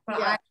thing,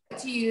 but I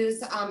like to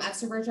use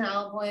extra virgin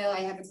olive oil. I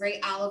have a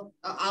great olive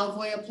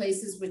oil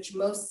places, which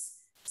most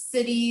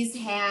cities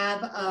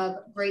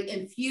have great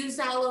infused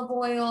olive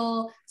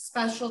oil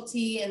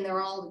specialty, and they're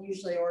all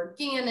usually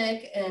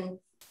organic. And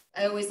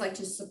I always like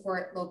to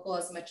support local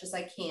as much as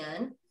I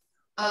can.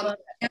 I'm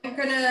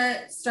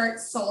gonna start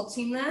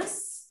salting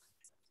this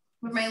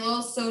with my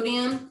little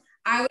sodium.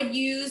 I would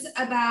use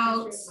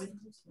about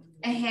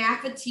a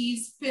half a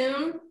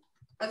teaspoon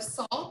of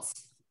salt.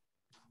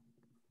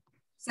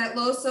 So that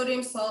low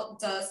sodium salt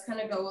does kind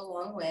of go a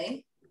long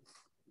way.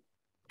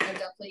 I'm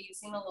definitely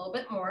using a little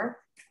bit more.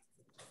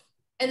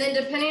 And then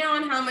depending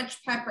on how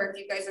much pepper,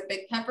 if you guys are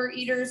big pepper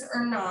eaters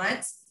or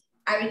not,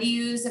 I would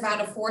use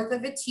about 1/4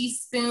 of a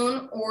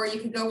teaspoon, or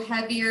you could go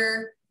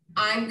heavier.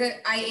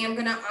 I am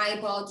gonna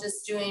eyeball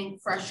just doing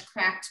fresh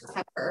cracked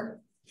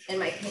pepper in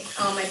my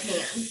on my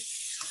pan.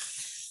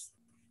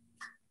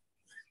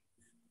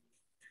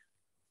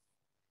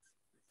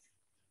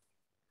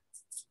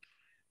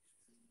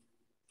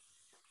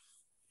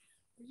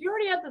 Did you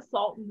already add the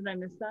salt? Did I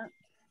miss that?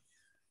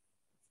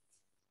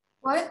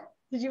 What?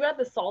 Did you add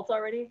the salt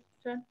already,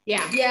 Jen?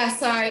 Yeah. Yeah,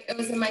 sorry. It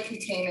was in my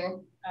container.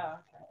 Oh,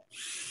 okay.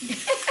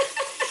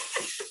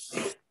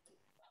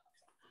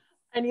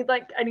 I need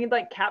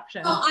like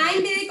captions. So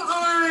I'm big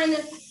on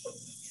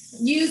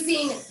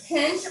using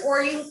pinch,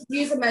 or you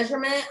use a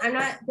measurement. I'm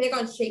not big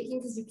on shaking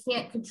because you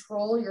can't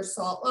control your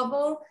salt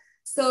level.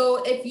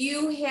 So if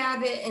you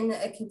have it in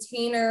a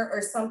container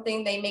or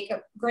something, they make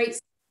a great,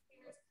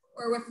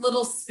 or with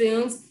little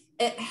spoons,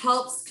 it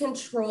helps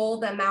control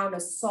the amount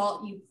of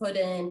salt you put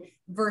in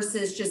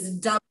versus just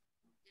dumping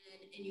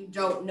it in and you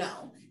don't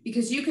know,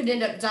 because you could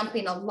end up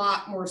dumping a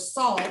lot more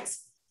salt.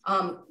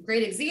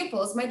 Great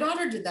example is my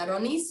daughter did that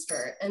on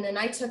Easter. And then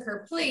I took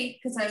her plate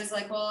because I was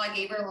like, well, I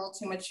gave her a little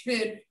too much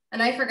food.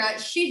 And I forgot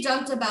she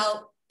dumped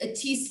about a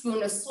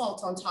teaspoon of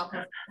salt on top of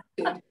her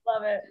food.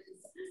 Love it.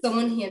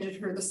 Someone handed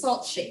her the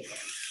salt shaker.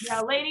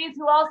 Yeah, ladies,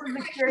 who else is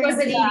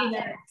experiencing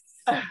that?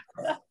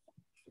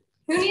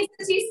 Who needs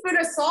a teaspoon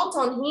of salt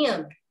on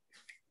ham?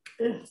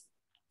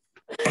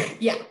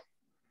 Yeah.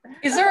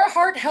 Is there a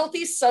heart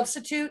healthy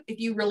substitute if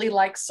you really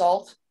like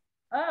salt?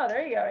 Oh,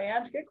 there you go,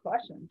 Ange. Good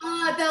question.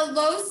 The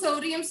low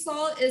sodium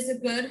salt is a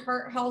good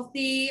heart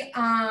healthy.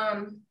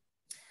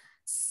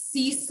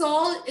 Sea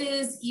salt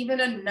is even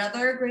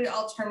another great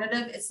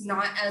alternative. It's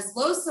not as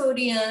low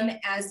sodium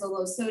as the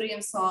low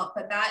sodium salt,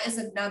 but that is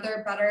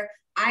another better.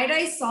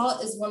 Iodized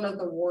salt is one of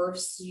the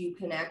worst you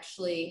can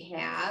actually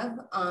have.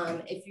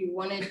 If you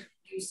wanted to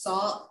do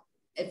salt,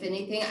 if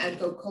anything, I'd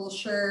go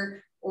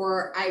kosher,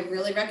 or I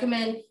really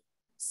recommend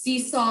sea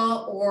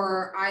salt,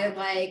 or I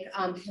like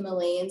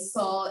Himalayan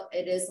salt.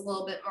 It is a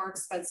little bit more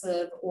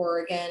expensive,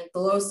 or again,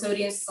 the low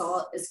sodium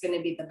salt is going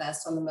to be the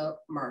best on the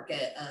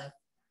market of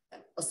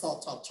a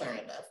salt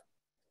alternative.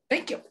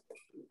 Thank you.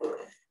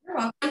 You're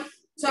welcome.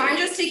 So I'm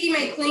just taking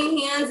my clean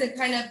hands and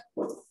kind of,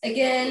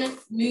 again,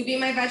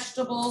 moving my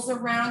vegetables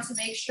around to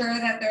make sure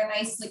that they're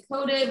nicely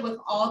coated with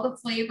all the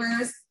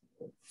flavors.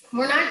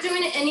 We're not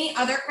doing any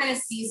other kind of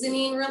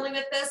seasoning really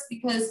with this,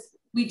 because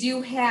we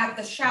do have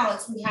the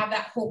shallots. We have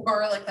that whole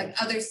garlic, like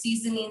other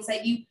seasonings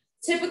that you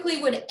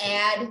typically would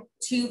add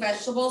to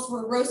vegetables.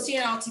 We're roasting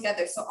it all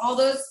together. So all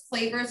those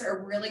flavors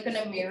are really going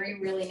to marry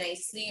really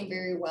nicely and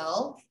very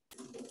well.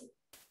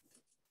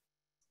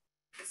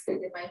 Just going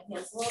to give my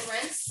hands a little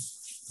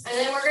rinse. And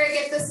then we're going to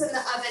get this in the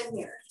oven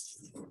here.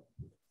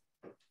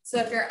 So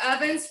if your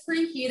oven's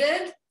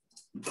preheated,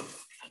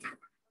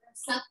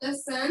 set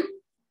this in.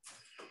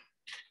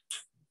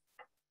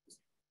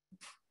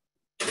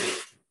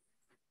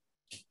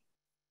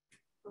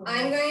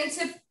 I'm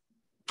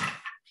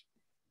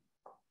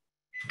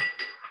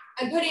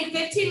putting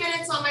 15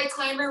 minutes on my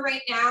timer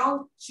right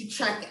now to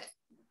check it.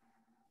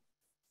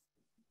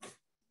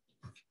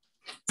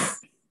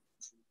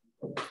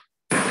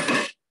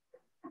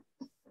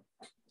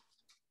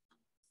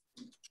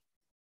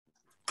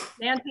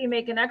 Nancy, you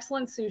make an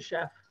excellent sous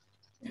chef.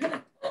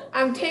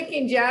 I'm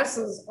taking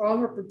Jess's all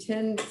her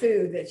pretend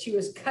food that she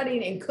was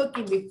cutting and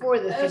cooking before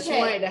this because she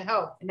wanted to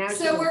help. And now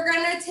so we're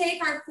gonna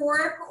take our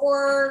fork,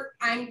 or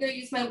I'm gonna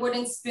use my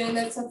wooden spoon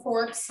that's a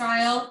fork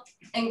style,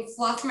 and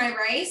fluff my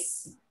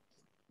rice.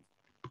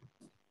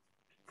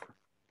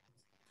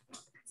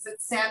 because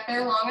it sat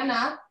there long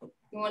enough.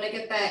 You want to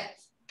get that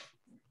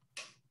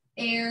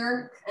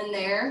air in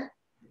there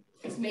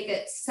to make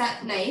it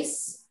set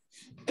nice.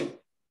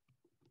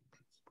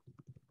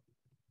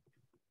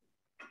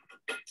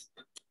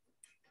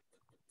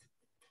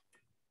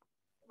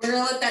 We're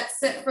gonna let that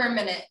sit for a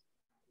minute.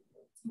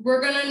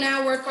 We're gonna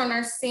now work on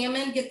our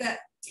salmon, get that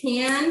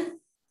pan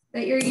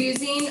that you're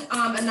using.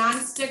 A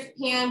non-stick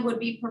pan would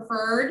be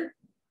preferred.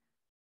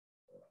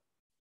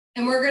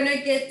 And we're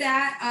gonna get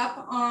that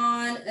up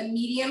on a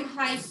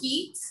medium-high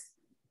heat.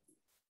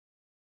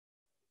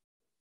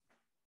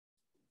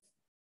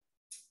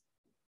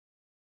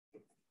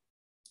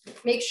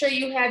 Make sure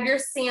you have your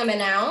salmon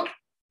out.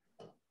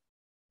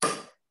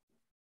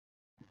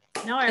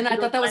 Now And I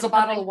thought that was a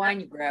bottle of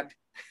wine you grabbed.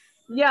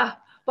 Yeah,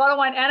 bottle of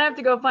wine. And I have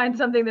to go find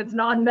something that's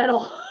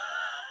non-metal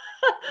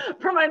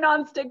for my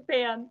non-stick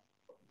pan.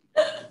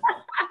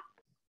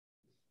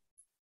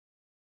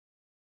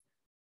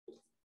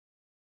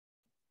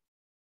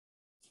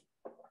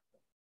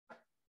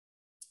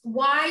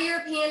 While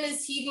your pan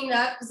is heating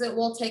up, because it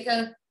will take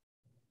a,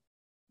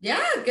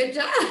 yeah, good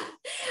job.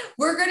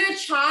 We're gonna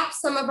chop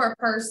some of our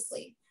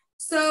parsley.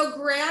 So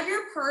grab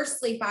your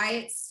parsley by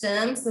its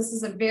stems. This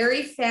is a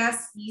very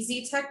fast,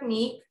 easy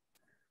technique.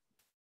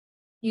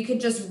 You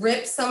can just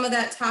rip some of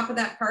that top of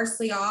that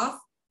parsley off.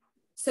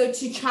 So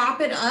to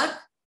chop it up,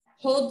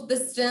 hold the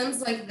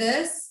stems like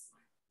this,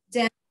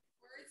 downwards,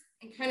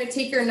 and kind of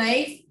take your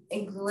knife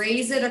and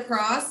graze it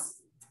across,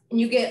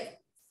 and you get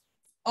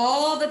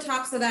all the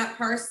tops of that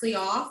parsley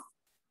off,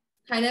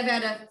 kind of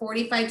at a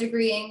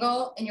 45-degree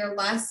angle, and you're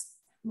left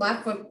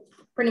with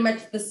pretty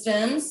much the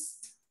stems.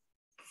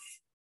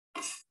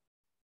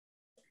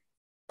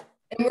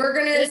 And we're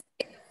gonna,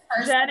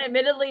 Jen,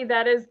 admittedly,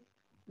 that is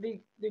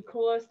the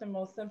coolest and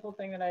most simple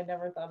thing that I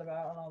never thought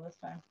about in all this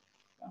time.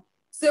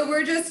 So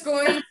we're just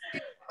going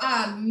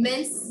to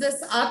mince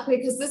this up,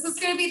 because this is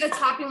going to be the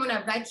topping when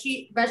our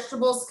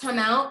vegetables come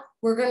out.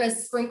 We're going to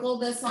sprinkle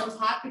this on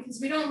top because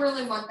we don't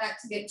really want that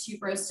to get too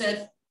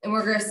roasted, and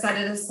we're going to set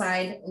it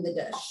aside in the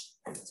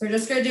dish. So we're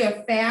just going to do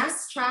a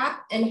fast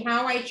chop, and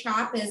how I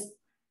chop is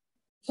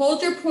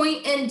hold your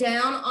point end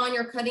down on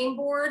your cutting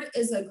board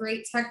is a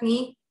great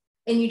technique,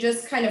 and you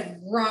just kind of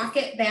rock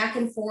it back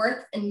and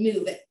forth and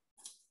move it.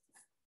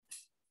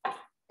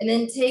 And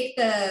then take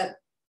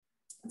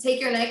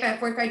your knife at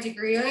a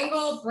 45-degree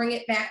angle, bring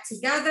it back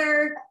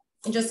together,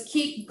 and just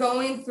keep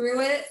going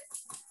through it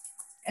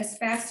as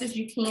fast as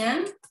you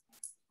can.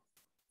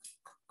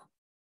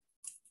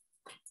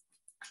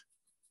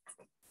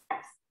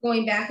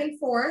 Going back and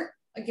forth.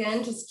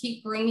 Again, just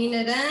keep bringing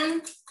it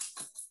in.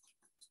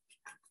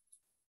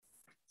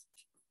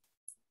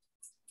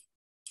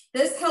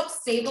 This helps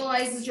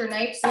stabilizes your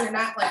knife so you're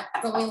not like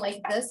going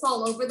like this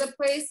all over the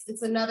place.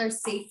 It's another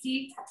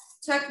safety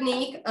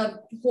technique of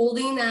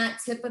holding that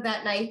tip of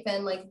that knife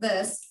in like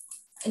this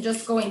and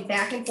just going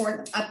back and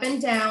forth, up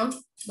and down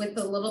with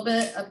a little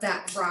bit of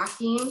that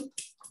rocking.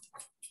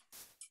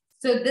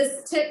 So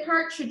this tip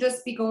part should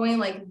just be going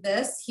like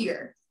this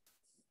here.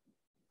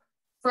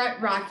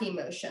 Front rocking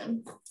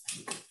motion.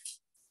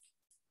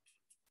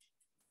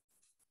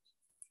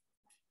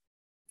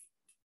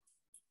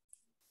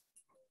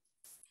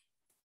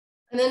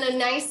 And then a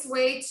nice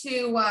way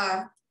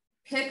to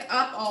pick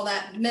up all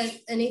that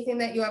anything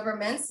that you ever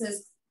mince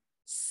is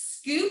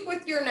scoop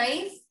with your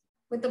knife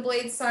with the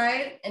blade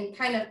side and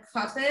kind of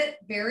cut it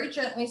very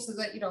gently so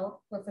that you don't,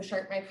 with a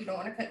sharp knife, you don't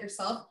want to cut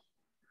yourself,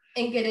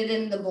 and get it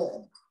in the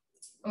bowl.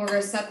 And we're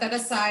going to set that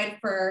aside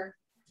for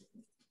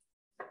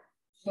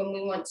when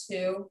we want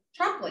to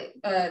top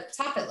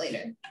it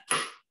later.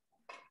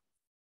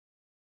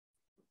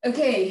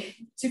 Okay,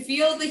 to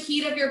feel the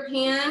heat of your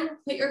pan,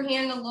 put your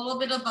hand a little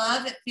bit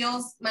above. It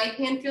feels, my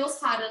pan feels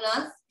hot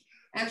enough.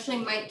 Actually,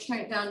 might turn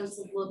it down just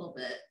a little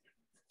bit.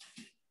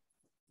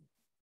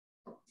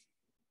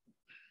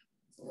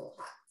 It's a little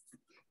hot.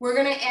 We're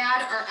gonna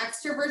add our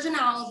extra virgin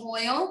olive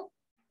oil.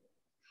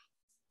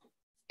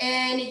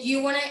 And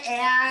you wanna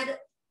add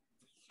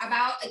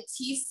about a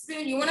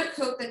teaspoon. You wanna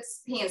coat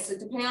this pan. So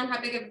depending on how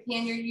big of a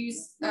pan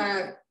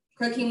you're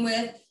cooking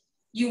with,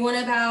 you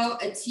want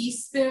about a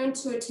teaspoon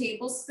to a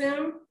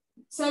tablespoon.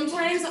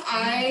 Sometimes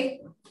I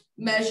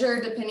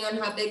measure depending on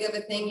how big of a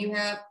thing you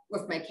have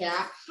with my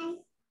cap.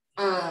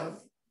 My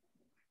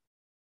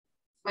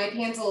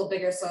pan's a little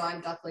bigger, so I'm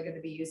definitely going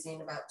to be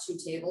using about 2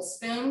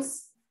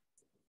 tablespoons.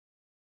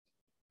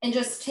 And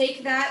just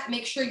take that,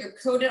 make sure you're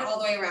coated all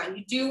the way around.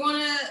 You do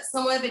want to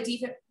somewhat of a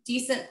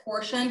decent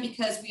portion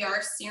because we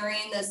are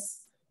searing this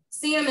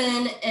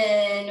salmon,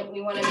 and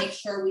we want to make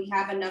sure we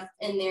have enough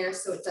in there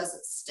so it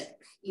doesn't stick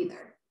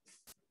either.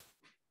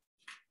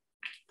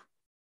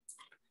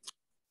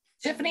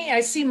 Tiffany,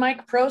 I see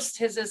Mike Prost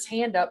has his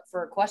hand up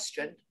for a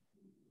question.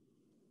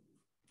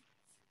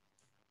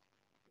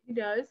 He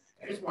does.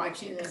 Who's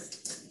watching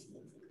this?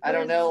 I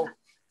don't know.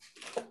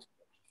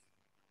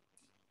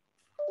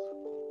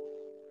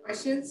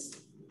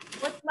 Questions?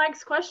 What's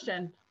Mike's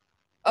question?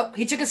 Oh,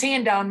 he took his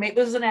hand down. Maybe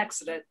it was an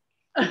accident.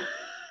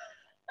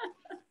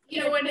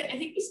 You know what? I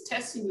think he's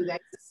testing you guys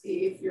to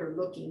see if you're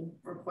looking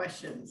for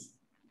questions.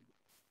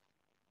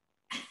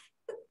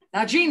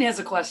 Now Jean has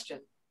a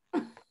question.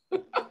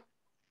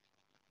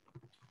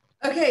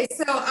 Okay,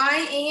 so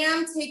I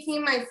am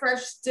taking my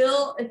fresh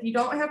dill. If you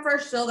don't have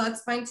fresh dill,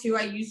 that's fine too.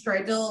 I use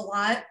dry dill a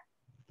lot.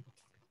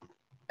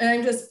 And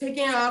I'm just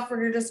picking it off.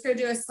 We're just gonna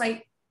do a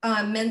slight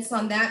mince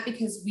on that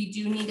because we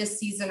do need to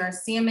season our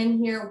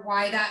salmon here,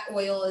 why that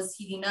oil is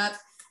heating up.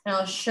 And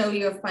I'll show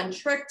you a fun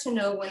trick to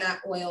know when that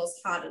oil is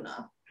hot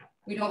enough.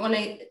 We don't want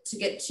it to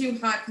get too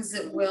hot because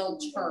it will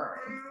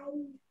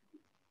turn.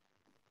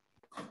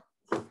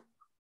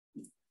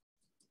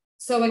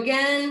 So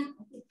again,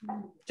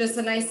 just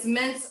a nice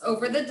mince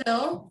over the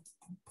dill,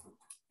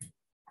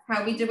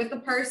 how we did with the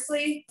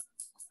parsley.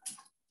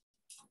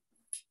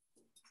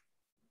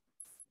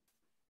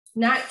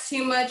 Not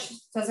too much,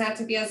 doesn't have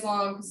to be as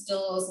long because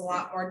dill is a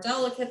lot more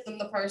delicate than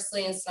the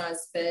parsley and it's not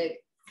as big.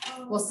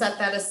 We'll set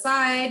that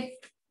aside.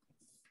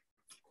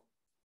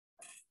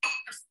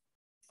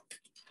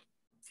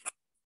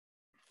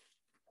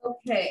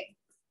 Okay,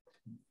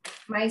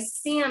 my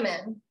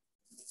salmon.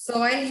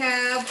 So I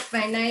have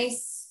my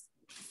nice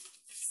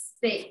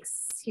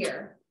steaks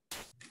here.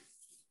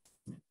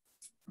 Let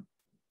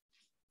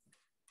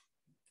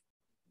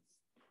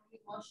me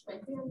wash my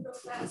hands real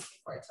fast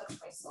before I touch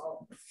my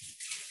salt.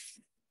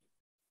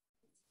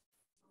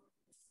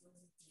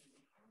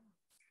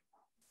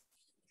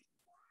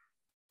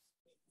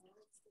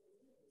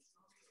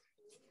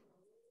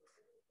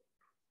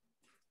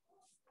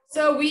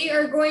 So we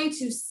are going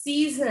to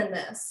season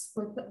this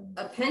with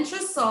a pinch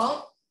of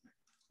salt.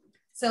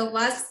 So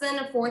less than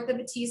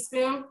 1/4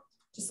 teaspoon,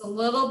 just a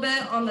little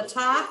bit on the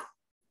top.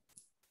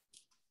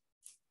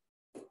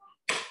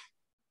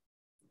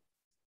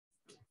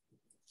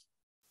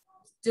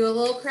 Do a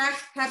little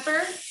cracked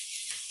pepper.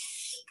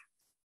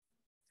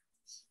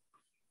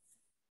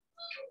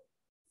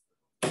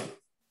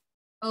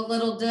 A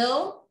little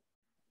dill.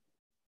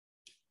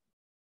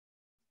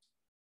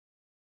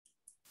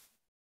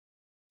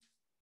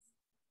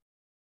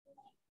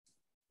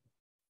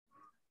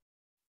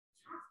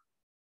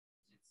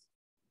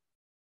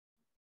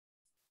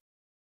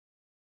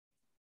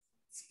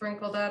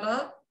 Sprinkle that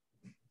up.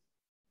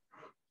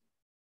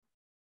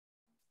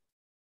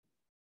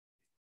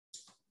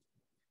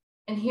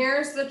 And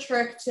here's the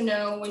trick to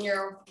know when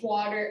your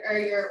water or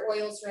your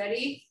oil's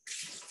ready.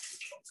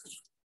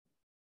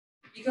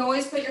 You can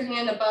always put your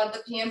hand above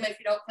the pan, but if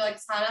you don't feel like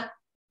it's hot enough,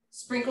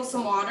 sprinkle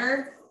some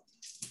water.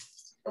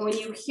 And when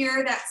you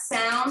hear that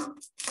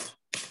sound,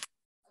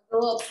 a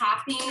little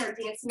popping or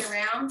dancing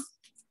around,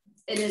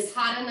 it is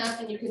hot enough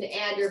and you can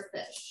add your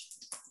fish.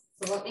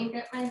 So let me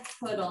get my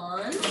hood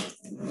on.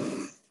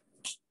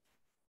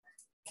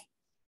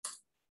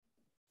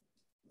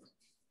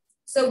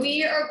 So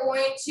we are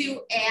going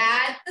to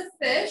add the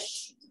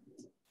fish.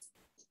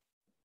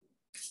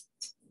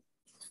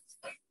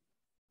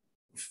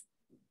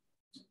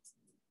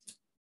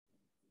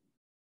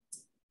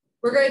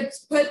 We're going to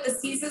put the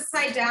season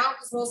side down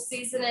because we'll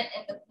season it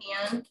in the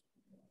pan.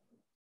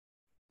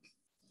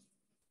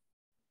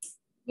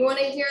 You want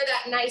to hear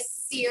that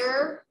nice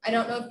sear. I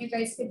don't know if you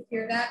guys can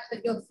hear that,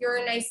 but you'll hear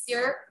a nice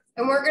sear.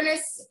 And we're going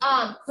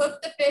to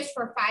cook the fish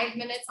for 5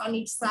 minutes on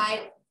each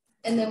side,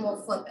 and then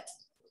we'll flip it.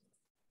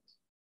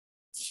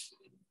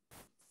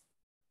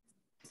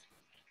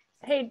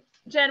 Hey,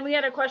 Jen, we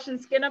had a question,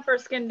 skin up or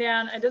skin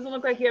down? It doesn't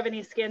look like you have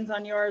any skins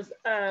on yours.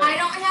 I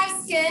don't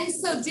have skin,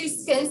 so do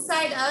skin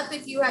side up.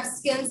 If you have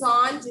skins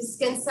on, do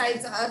skin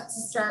sides up to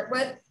start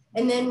with,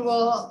 and then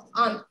we'll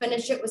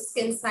finish it with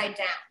skin side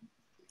down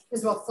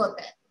because we'll flip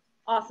it.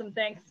 Awesome,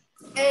 thanks.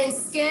 And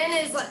skin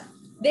is like,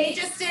 they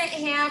just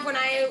didn't have, when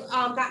I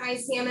got my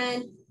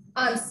salmon,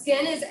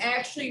 skin is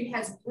actually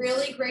has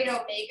really great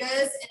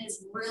omegas and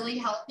is really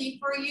healthy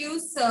for you.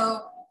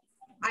 So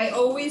I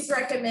always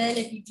recommend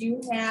if you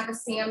do have a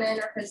salmon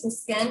or fish with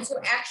skin to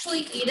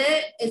actually eat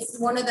it. It's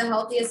one of the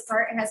healthiest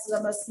part. It has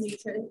the most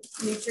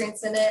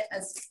nutrients in it.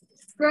 As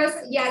gross,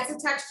 yeah, it's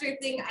a texture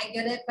thing. I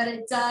get it, but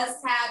it does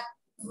have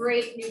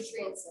great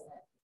nutrients in it.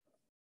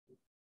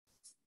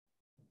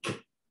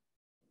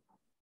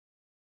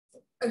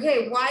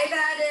 Okay, why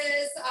that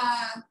is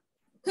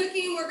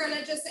cooking, we're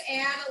gonna just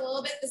add a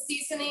little bit of the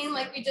seasoning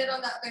like we did on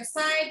the other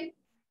side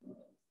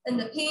in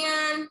the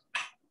pan.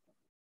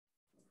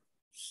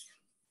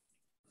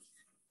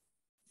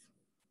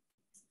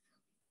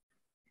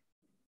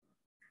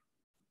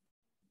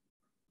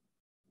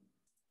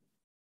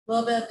 A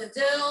little bit of the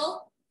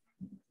dill.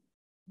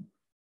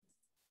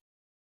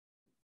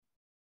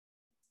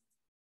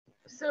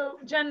 So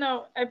Jen,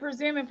 though, I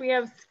presume if we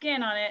have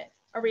skin on it,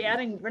 are we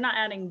adding, we're not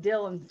adding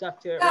dill and stuff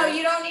to it, No, right?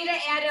 you don't need to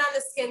add it on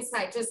the skin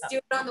side. Just do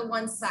it on the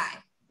one side.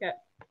 Okay.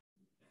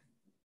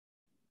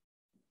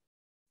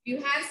 If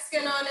you have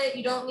skin on it,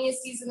 you don't need to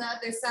season the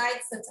other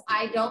side. Since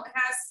I don't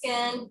have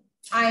skin,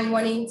 I'm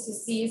wanting to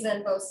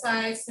season both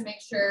sides to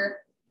make sure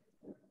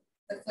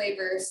the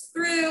flavor is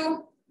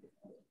through.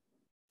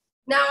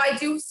 Now I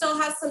do still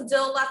have some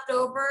dill left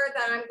over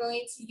that I'm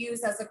going to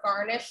use as a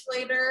garnish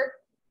later.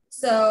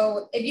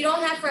 So if you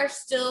don't have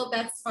fresh dill,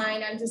 that's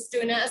fine. I'm just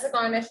doing it as a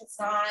garnish. It's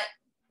not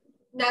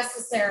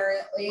necessary.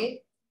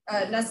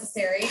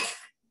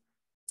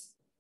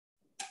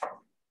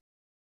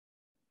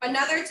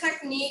 Another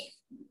technique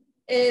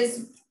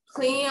is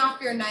cleaning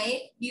off your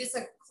knife. Use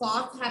a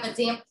cloth, have a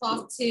damp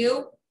cloth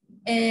too.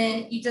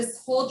 And you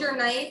just hold your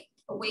knife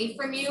away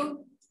from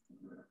you,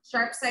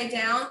 sharp side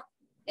down,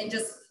 and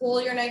just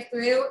pull your knife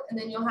through, and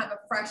then you'll have a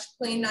fresh,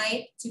 clean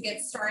knife to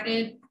get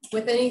started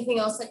with anything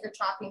else that you're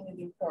chopping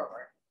moving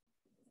forward.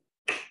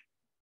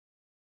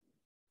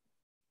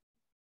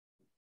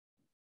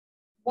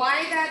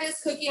 While that is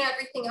cooking,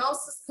 everything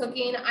else is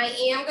cooking. I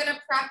am gonna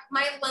prep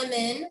my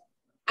lemon.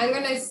 I'm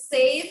gonna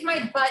save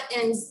my butt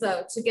ends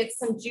though to get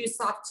some juice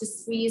off to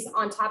squeeze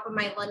on top of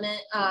my lemon,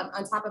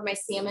 on top of my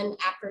salmon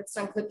after it's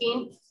done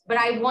cooking. But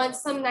I want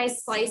some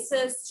nice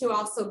slices to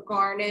also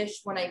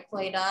garnish when I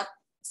plate up.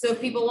 So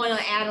if people want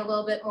to add a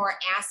little bit more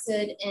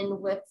acid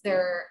in with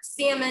their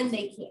salmon,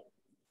 they can.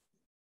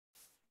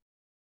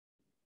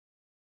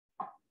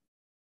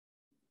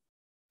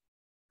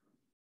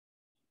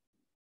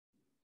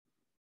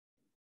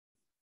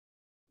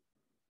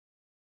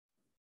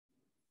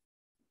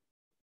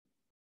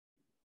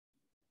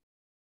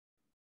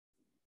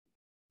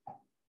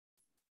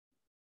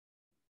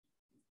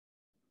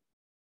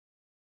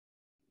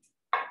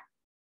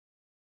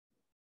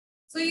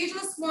 So you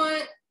just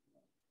want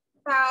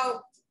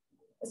about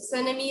a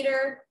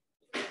centimeter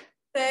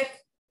thick.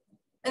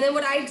 And then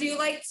what I do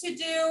like to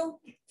do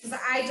is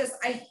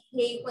I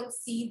hate when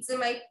seeds in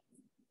my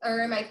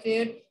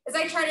food, is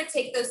I try to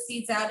take those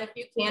seeds out if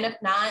you can. If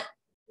not,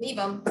 leave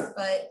them.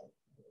 But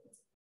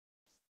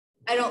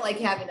I don't like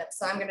having them,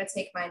 so I'm gonna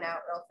take mine out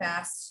real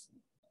fast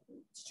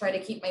to try to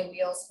keep my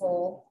wheels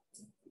whole.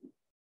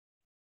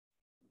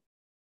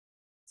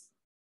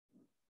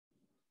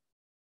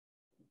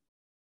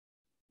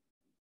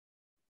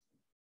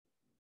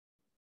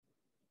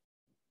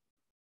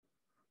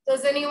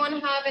 Does anyone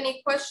have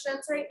any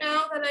questions right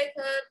now that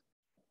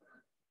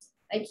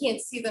I can't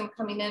see them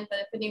coming in, but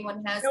if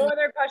anyone has no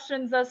other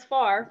questions thus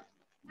far.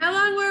 How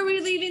long were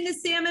we leaving the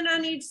salmon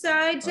on each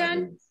side,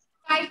 Jen?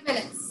 5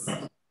 minutes.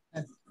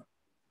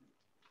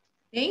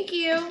 Thank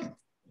you.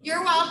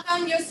 You're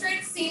welcome. You'll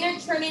start seeing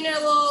it turning a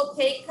little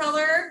opaque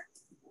color.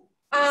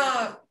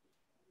 And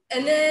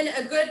then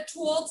a good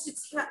tool to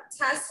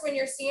test when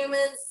your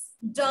salmon's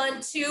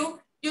done too,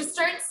 you'll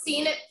start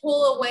seeing it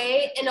pull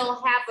away and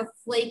it'll have a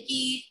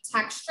flaky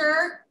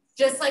texture,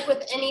 just like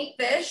with any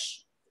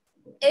fish.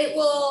 It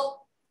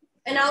will,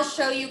 and I'll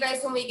show you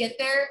guys when we get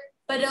there,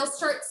 but it'll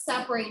start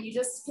separating. You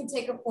just can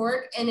take a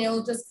fork and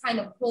it'll just kind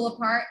of pull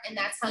apart, and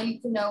that's how you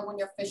can know when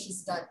your fish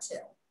is done too.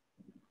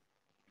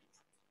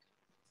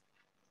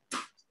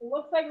 It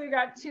looks like we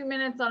got 2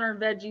 minutes on our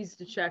veggies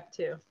to check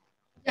too.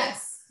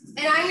 Yes,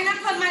 and I'm gonna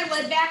put my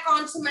lid back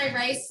onto my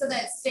rice so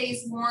that it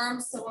stays warm,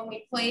 so when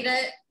we plate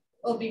it,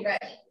 it'll be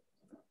ready.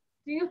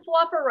 Do you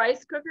fluff a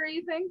rice cooker,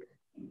 you think?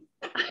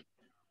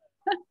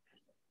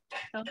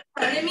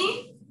 Pardon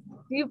me?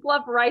 Do you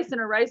fluff rice in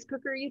a rice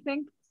cooker, you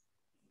think?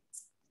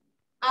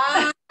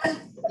 You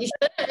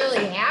shouldn't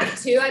really have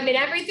to. I mean,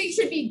 everything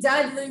should be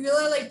done. You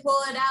literally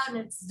pull it out and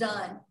it's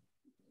done.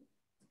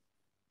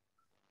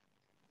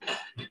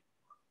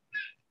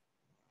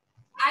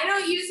 I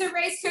don't use a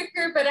rice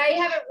cooker, but I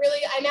haven't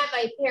really, I'm at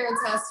my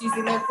parents' house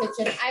using their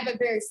kitchen. I have a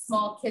very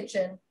small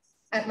kitchen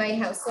at my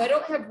house, so I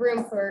don't have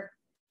room for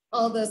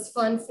all those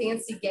fun,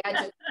 fancy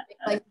gadgets to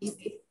make life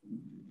easy.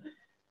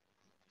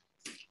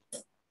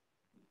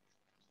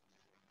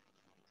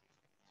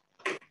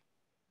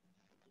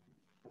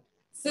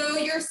 So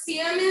your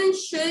salmon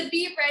should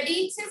be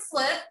ready to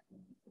flip.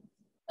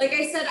 Like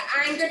I said,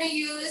 I'm gonna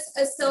use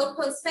a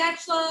silicone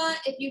spatula.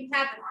 If you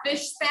have a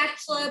fish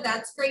spatula,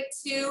 that's great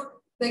too.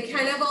 They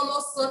kind of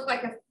almost look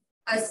like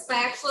a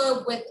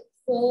spatula with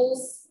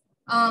holes,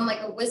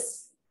 like a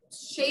whisk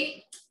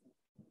shape.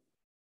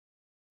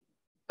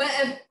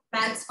 But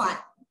that's fine.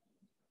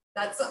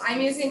 I'm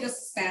using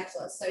just a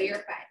spatula, so you're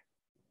fine.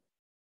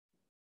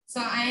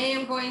 So I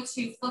am going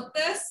to flip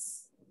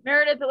this.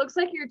 Meredith, it looks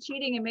like you're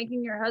cheating and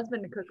making your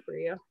husband to cook for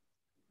you.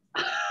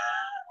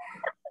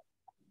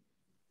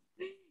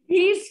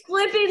 He's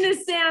flipping the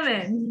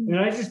salmon. And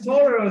I just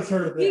told her it was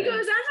her thing. He goes,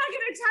 I'm not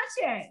gonna touch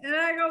it. And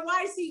I go,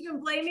 why? So you can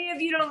blame me if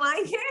you don't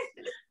like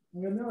it?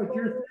 I go, no, it's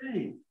your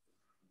thing.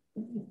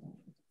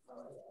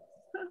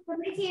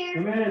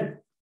 Come in.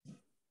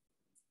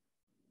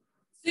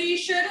 So you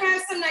should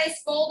have some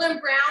nice golden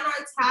brown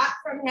on top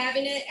from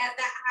having it at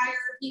that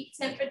higher heat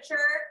temperature.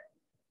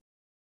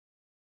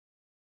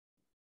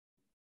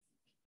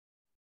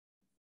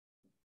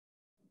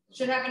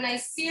 Should have a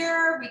nice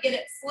sear. We get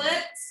it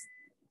flipped.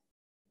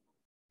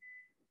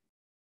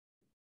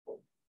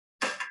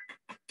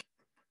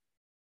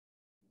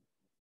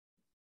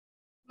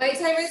 My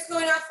timer is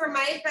going off for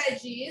my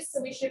veggies,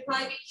 so we should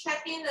probably be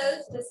checking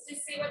those just to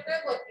see what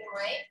they're looking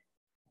like.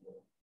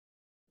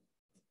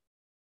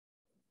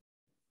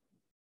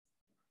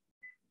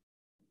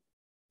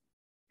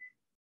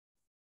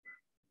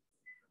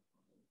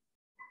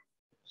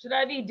 Should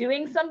I be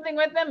doing something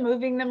with them,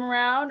 moving them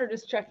around, or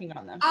just checking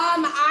on them?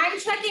 I'm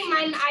checking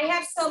mine. I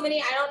have so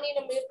many, I don't need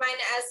to move mine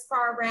as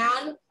far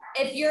around.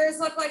 If yours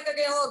look like they're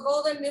getting a little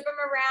golden, move them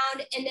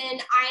around. And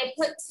then I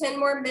put 10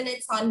 more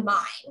minutes on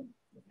mine.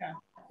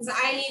 because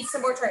I need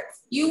some more tart.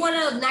 You want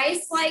a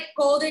nice light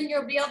golden.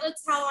 You'll be able to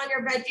tell on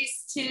your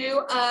veggies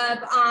too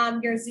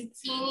of your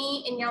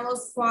zucchini and yellow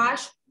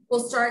squash will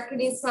start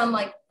getting some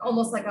like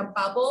almost like a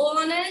bubble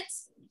on it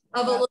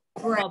of a little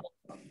gray.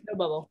 No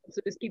bubble.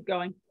 So just keep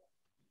going.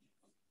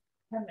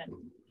 10 minutes.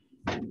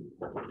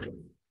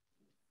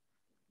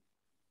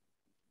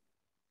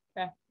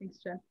 Okay, thanks,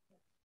 Jen.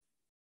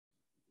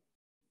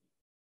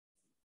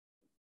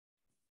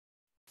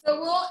 So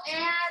we'll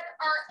add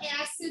our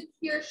acid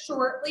here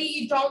shortly.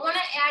 You don't want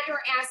to add your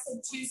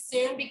acid too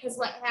soon because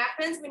what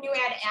happens when you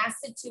add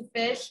acid to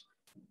fish,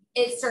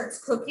 it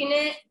starts cooking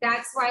it.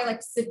 That's why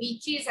like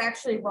ceviche is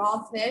actually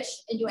raw fish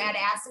and you add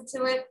acid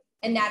to it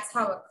and that's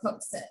how it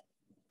cooks it.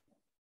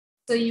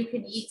 So you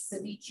can eat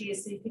ceviche,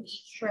 so you can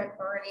eat shrimp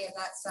or any of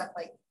that stuff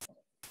like that.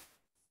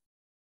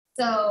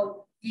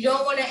 So you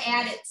don't want to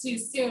add it too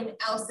soon,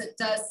 else it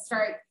does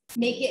start,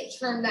 make it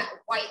turn that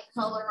white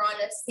color on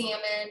a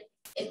salmon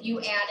if you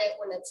add it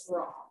when it's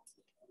raw,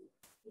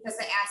 because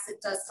the acid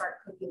does start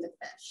cooking the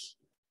fish.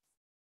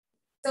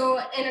 So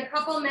in a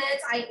couple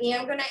minutes, I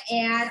am going to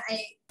add,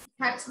 I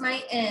kept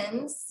my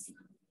ends.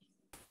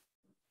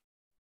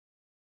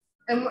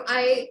 And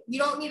you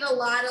don't need a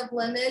lot of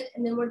lemon,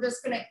 and then we're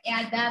just going to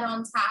add that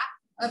on top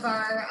of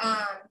our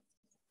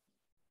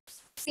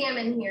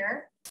salmon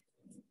here.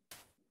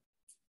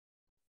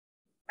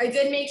 I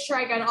did make sure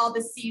I got all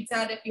the seeds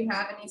out if you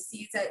have any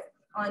seeds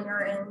on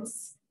your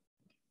ends.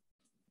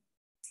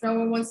 No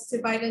one wants to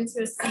bite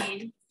into a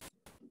seed.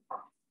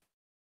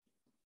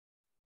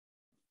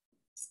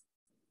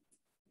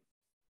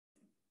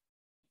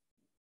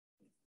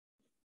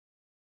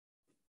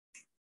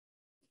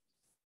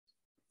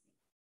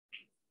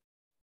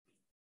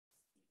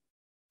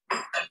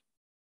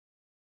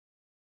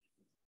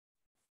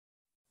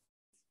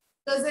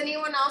 Does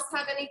anyone else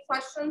have any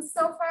questions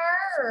so far?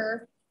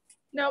 Or?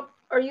 Nope.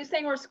 Are you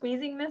saying we're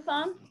squeezing this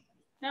on?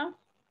 No?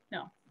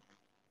 No. Are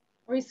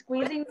we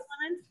squeezing the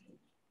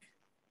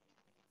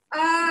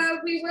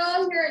lemon? We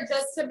will here in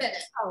just a minute.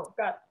 Oh,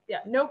 got it. Yeah,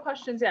 no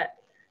questions yet.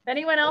 If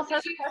anyone else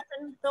has a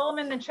question, fill them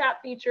in the chat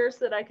feature so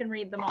that I can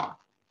read them off.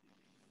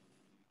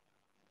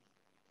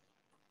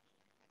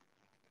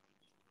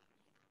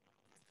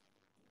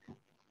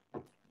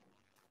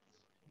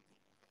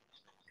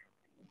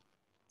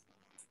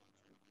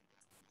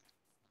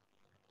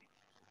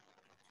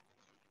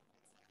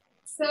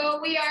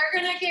 So we are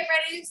going to get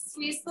ready to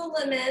squeeze the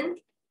lemon.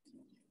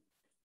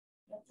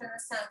 I'll turn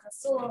this down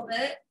just a little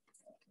bit.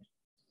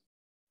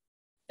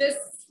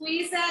 Just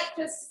squeeze that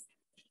just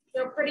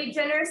pretty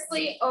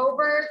generously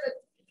over the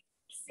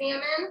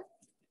salmon.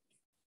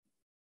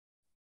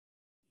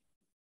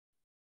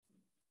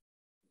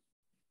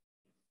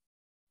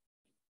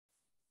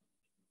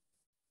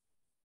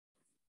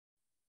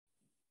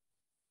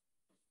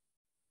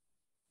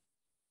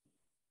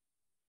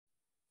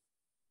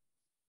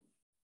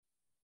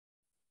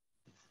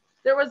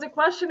 There was a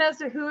question as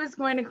to who is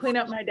going to clean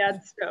up my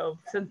dad's stove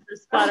since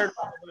there's splattered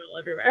olive oil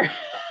everywhere.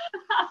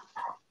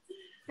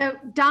 So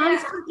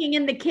Don's cooking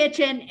in the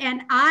kitchen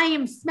and I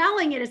am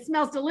smelling it. It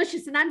smells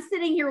delicious. And I'm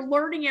sitting here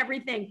learning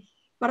everything.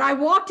 But I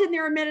walked in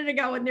there a minute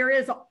ago and there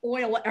is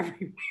oil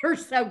everywhere.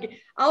 So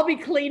I'll be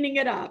cleaning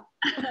it up.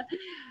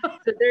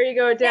 So there you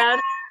go, Dad.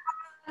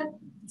 Yeah.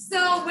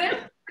 So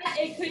with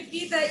it could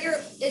be that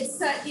it's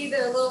set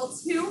either a little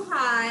too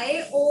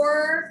high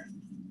or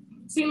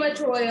too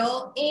much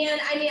oil. And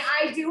I mean,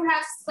 I do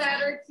have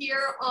splatter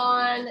here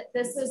on,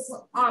 this is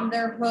on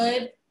their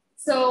hood.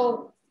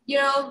 So, you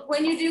know,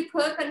 when you do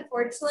cook,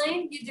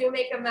 unfortunately, you do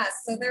make a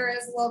mess. So there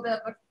is a little bit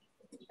of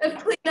a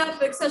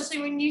cleanup,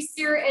 especially when you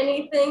sear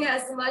anything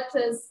as much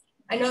as,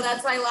 I know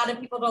that's why a lot of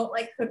people don't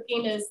like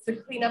cooking is the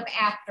cleanup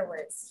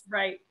afterwards.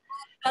 Right.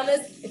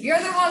 If you're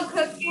the one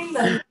cooking,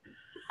 then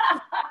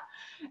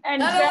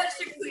and Jen,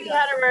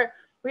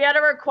 we had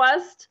a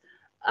request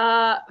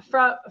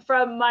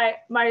from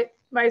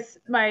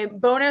my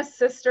bonus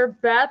sister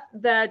Beth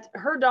that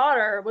her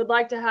daughter would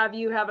like to have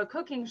you have a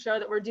cooking show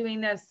that we're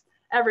doing this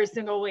every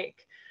single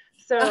week.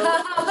 So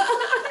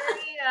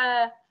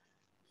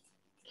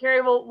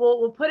Carrie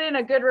we'll put in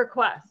a good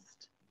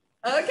request.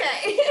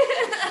 Okay.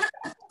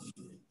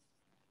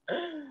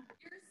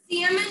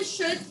 Your salmon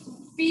should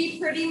be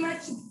pretty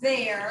much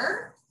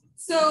there.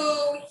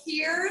 So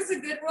here's a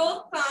good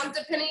rule of thumb,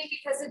 depending,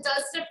 because it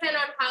does depend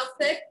on how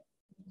thick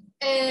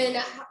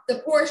and the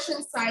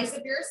portion size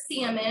of your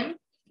salmon.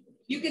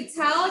 You can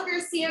tell if your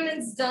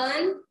salmon's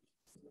done.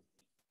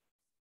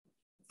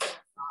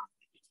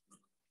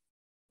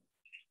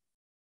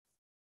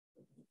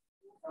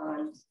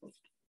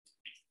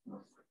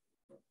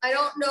 I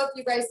don't know if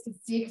you guys can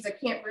see because I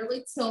can't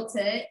really tilt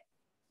it.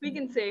 We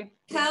can see.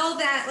 Tell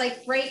that like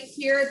right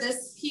here,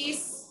 this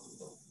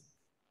piece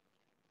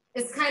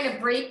is kind of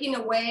breaking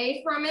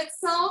away from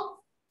itself.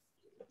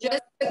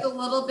 Just with a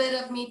little bit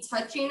of me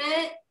touching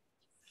it.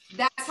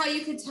 That's how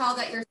you can tell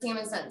that your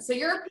salmon's done. So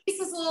your piece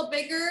is a little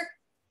bigger.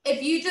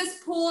 If you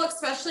just pull,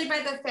 especially by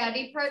the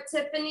fatty part,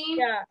 Tiffany,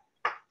 yeah.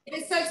 If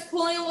it starts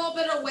pulling a little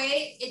bit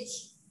away,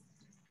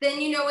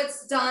 then you know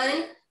it's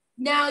done.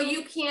 Now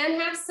you can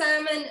have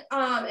salmon,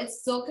 it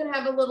still can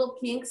have a little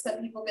pink,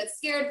 so people get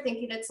scared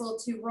thinking it's a little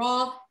too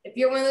raw. If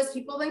you're one of those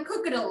people, then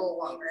cook it a little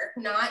longer.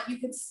 If not, you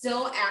could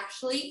still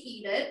actually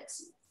eat it.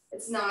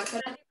 It's not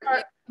gonna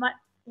hurt you.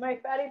 My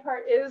fatty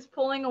part is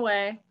pulling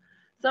away.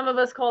 Some of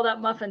us call that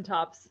muffin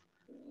tops,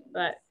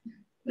 but.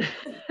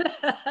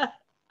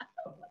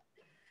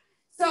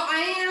 So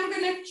I am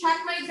gonna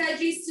check my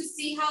veggies to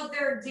see how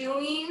they're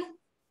doing,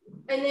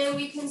 and then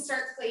we can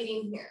start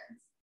plating here.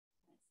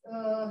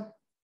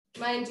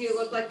 Mine do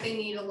look like they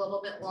need a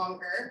little bit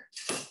longer.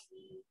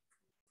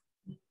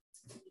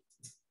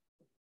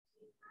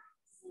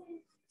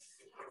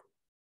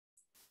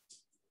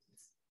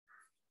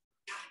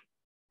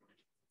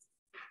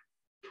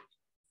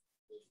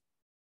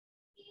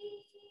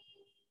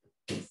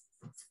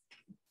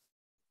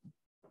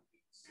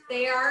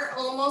 They are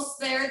almost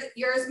there.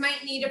 Yours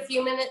might need a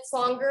few minutes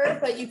longer,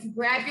 but you can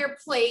grab your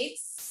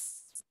plates.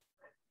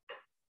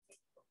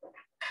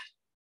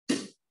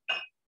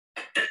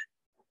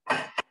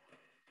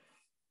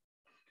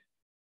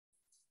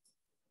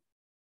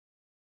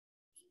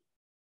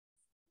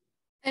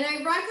 And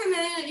I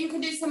recommend that you can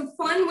do some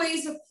fun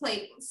ways of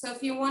plating. So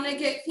if you want to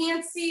get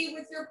fancy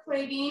with your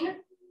plating,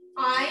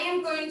 I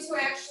am going to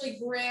actually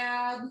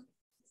grab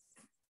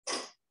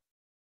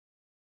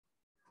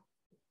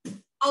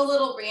a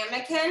little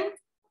ramekin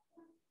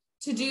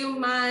to do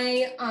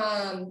my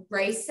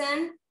rice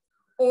in.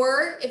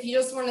 Or if you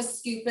just want to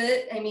scoop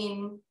it, I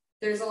mean,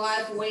 there's a lot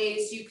of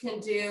ways you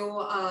can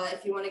do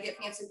if you want to get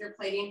fancy with your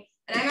plating.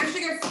 And I'm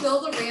actually going to fill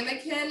the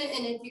ramekin,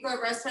 and if you go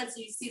to restaurants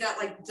and you see that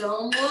like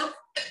dome look,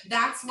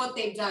 that's what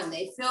they've done.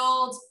 They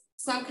filled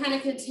some kind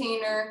of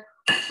container,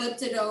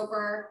 flipped it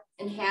over,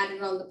 and had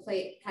it on the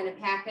plate, kind of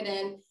pack it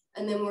in,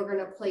 and then we're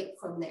going to plate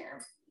from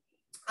there.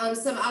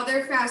 Some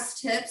other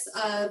fast tips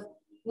of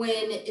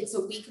when it's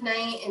a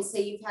weeknight and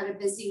say you've had a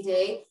busy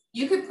day,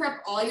 you could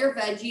prep all your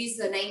veggies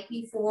the night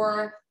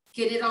before,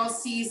 get it all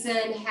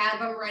seasoned, have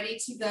them ready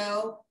to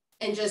go,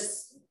 and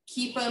just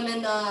keep them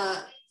in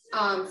the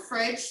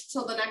fridge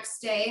till the next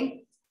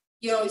day.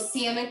 You know,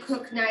 salmon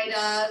cook night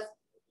of,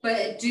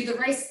 but do the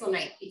rice the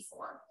night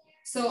before.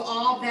 So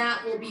all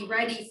that will be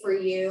ready for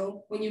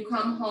you when you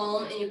come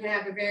home, and you can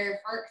have a very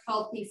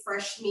heart-healthy,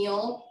 fresh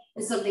meal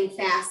and something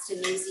fast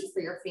and easy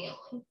for your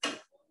family.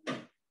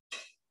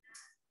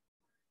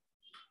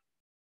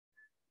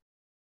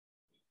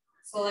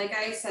 So like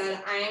I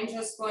said, I am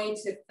just going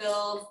to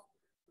fill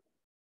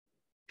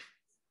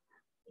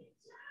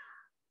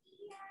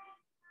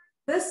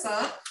this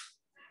up.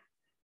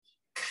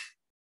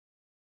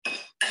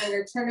 I'm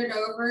going to turn it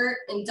over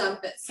and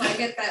dump it. So I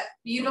get that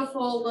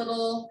beautiful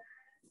little,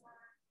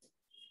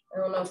 I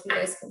don't know if you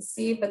guys can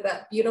see, but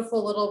that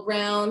beautiful little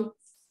round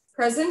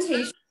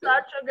presentation.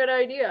 Such a good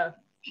idea.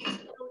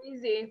 So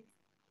easy.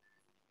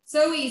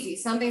 So easy,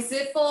 something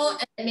simple,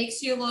 and it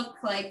makes you look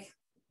like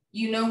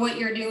you know what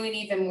you're doing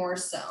even more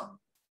so.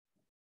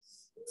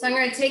 So I'm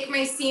going to take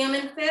my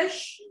salmon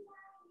fish,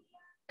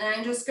 and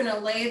I'm just going to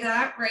lay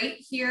that right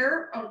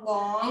here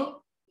along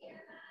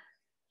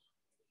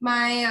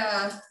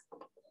my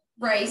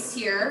rice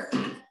here.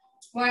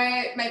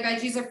 While my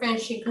veggies are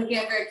finishing cooking,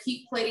 I'm going to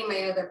keep plating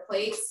my other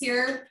plates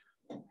here,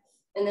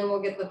 and then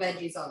we'll get the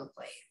veggies on the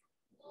plate.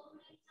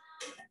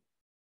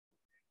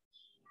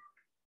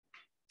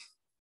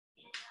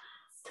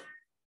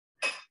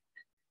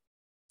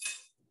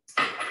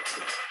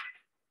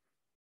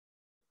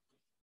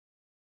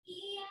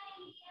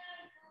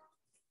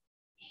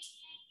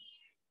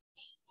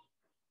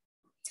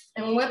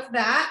 And with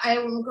that, I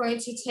am going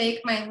to take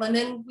my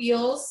lemon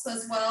wheels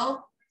as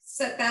well,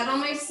 set that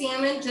on my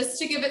salmon just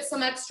to give it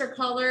some extra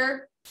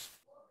color.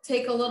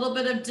 Take a little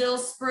bit of dill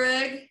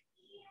sprig,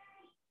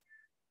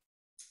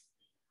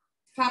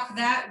 pop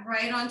that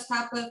right on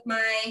top of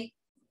my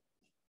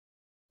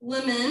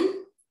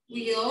lemon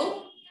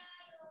wheel.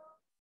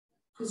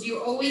 Because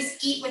you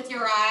always eat with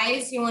your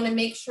eyes. You want to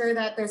make sure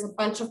that there's a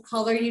bunch of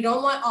color. You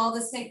don't want all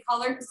the same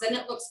color because then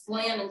it looks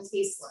bland and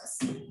tasteless.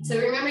 So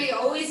remember, you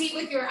always eat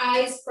with your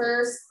eyes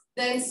first,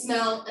 then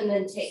smell, and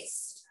then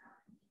taste.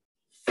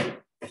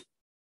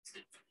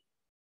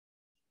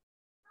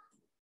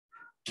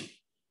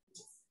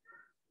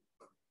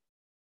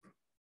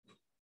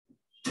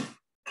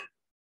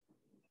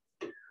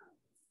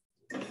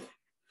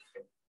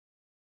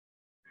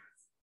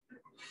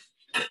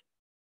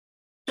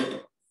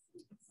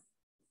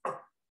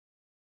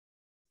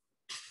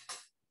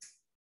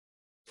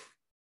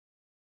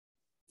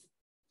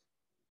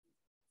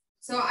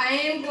 So I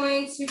am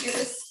going to get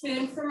a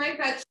spoon for my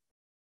vegetables.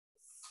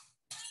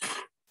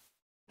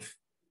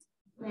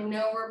 I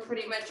know we're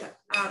pretty much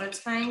out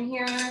of time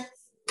here.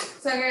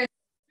 So I'm going to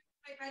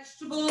put my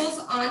vegetables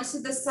onto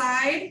the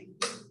side.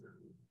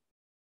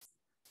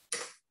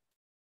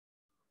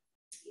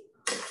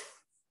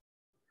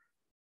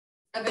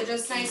 Of a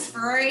just nice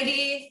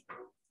variety.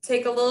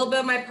 Take a little bit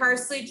of my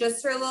parsley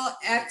just for a little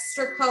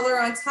extra color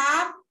on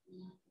top.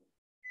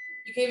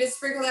 You can even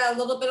sprinkle that a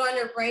little bit on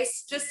your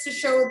rice just to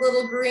show a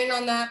little green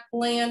on that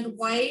bland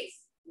white.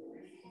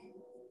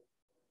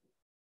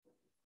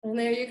 And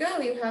there you go.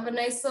 You have a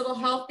nice little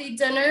healthy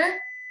dinner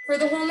for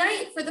the whole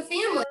night for the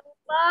family.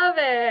 Love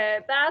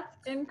it. That's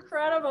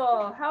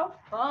incredible. How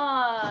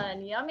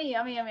fun. Yummy,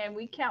 yummy, yummy.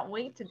 We can't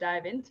wait to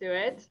dive into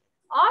it.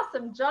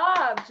 Awesome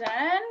job,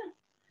 Jen.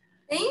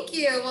 Thank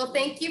you. Well,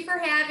 thank you for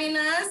having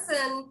us.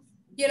 And,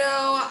 you know,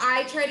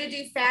 I try to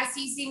do fast,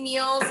 easy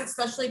meals,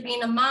 especially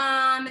being a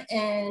mom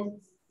and,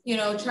 you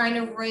know, trying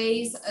to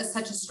raise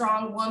such a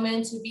strong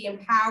woman to be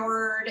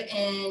empowered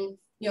and,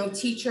 you know,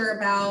 teach her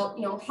about,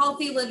 you know,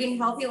 healthy living,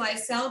 healthy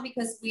lifestyle,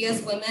 because we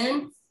as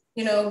women,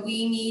 you know,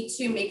 we need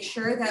to make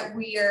sure that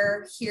we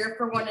are here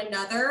for one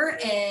another.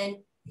 And,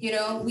 you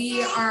know,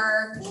 we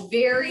are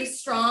very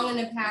strong and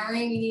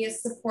empowering. We need to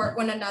support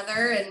one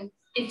another and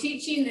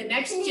teaching the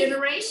next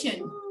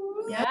generation.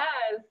 Yes.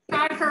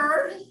 Taught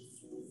her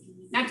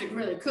not to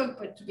really cook,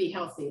 but to be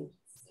healthy.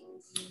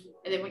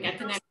 And then we got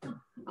the next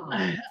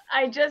one.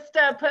 I just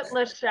put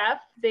LaChef,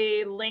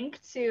 the link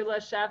to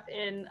LaChef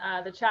in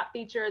the chat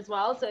feature as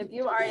well. So if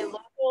you are a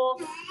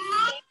local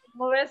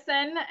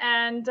Lewiston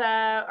and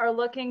are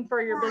looking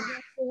for your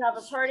business to have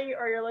a party,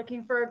 or you're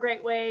looking for a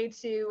great way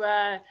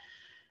to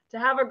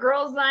have a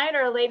girls' night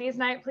or a ladies'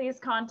 night, please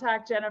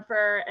contact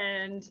Jennifer.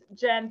 And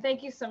Jen,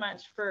 thank you so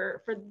much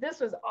for this.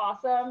 Was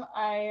awesome.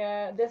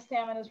 This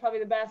salmon is probably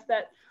the best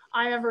that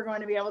I'm ever going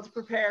to be able to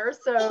prepare.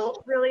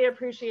 So really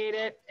appreciate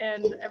it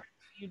and everything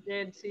you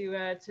did to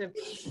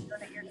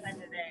donate your time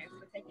today.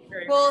 So thank you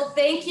very much. well,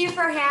 thank you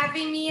for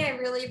having me. I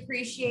really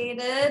appreciate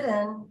it,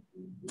 and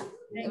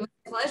it was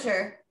a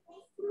pleasure.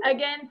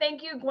 Again,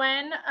 thank you,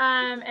 Gwen,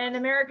 and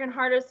American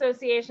Heart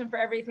Association for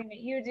everything that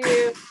you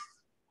do.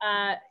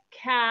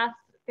 Kath,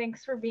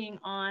 thanks for being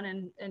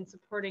on and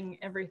supporting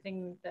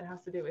everything that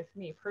has to do with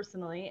me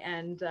personally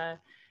and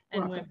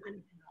women.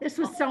 This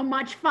was so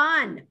much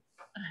fun.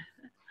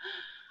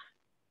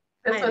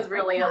 This was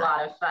really a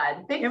lot of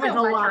fun. Thanks so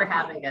much for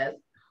having us.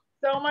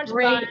 So much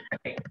fun.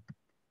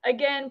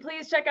 Again,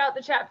 please check out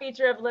the chat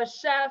feature of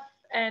LaChef,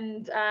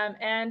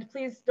 and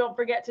please don't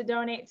forget to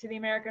donate to the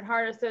American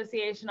Heart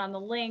Association on the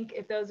link.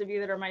 If those of you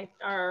that are my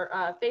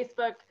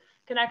Facebook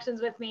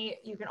connections with me,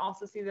 you can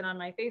also see that on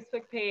my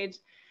Facebook page.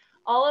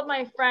 All of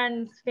my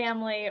friends,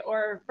 family,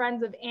 or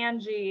friends of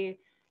Angie,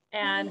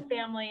 and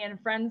family and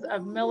friends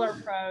of Miller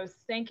Pros,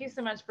 thank you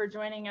so much for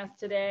joining us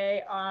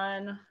today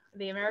on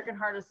the American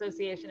Heart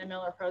Association and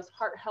Miller Pros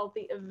Heart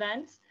Healthy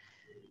event.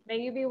 May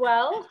you be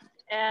well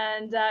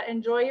and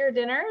enjoy your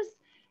dinners.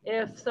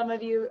 If some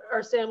of you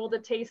are still able to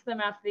taste them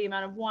after the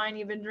amount of wine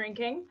you've been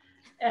drinking.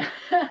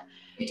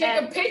 You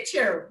take a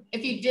picture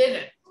if you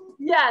didn't.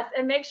 Yes,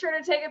 and make sure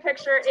to take a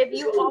picture. If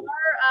you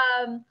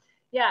are,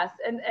 yes,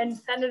 and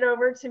send it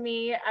over to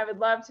me. I would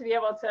love to be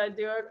able to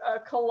do a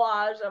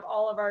collage of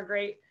all of our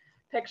great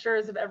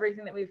pictures of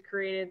everything that we've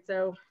created.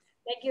 So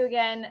thank you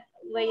again,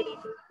 ladies.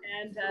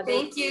 And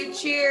thank you.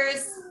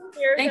 Cheers.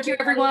 Cheers. Thank you,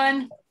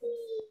 everyone.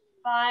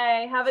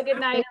 Bye. Have a good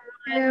night,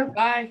 everyone.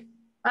 Bye.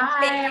 Bye.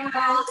 Bye,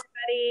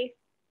 everybody.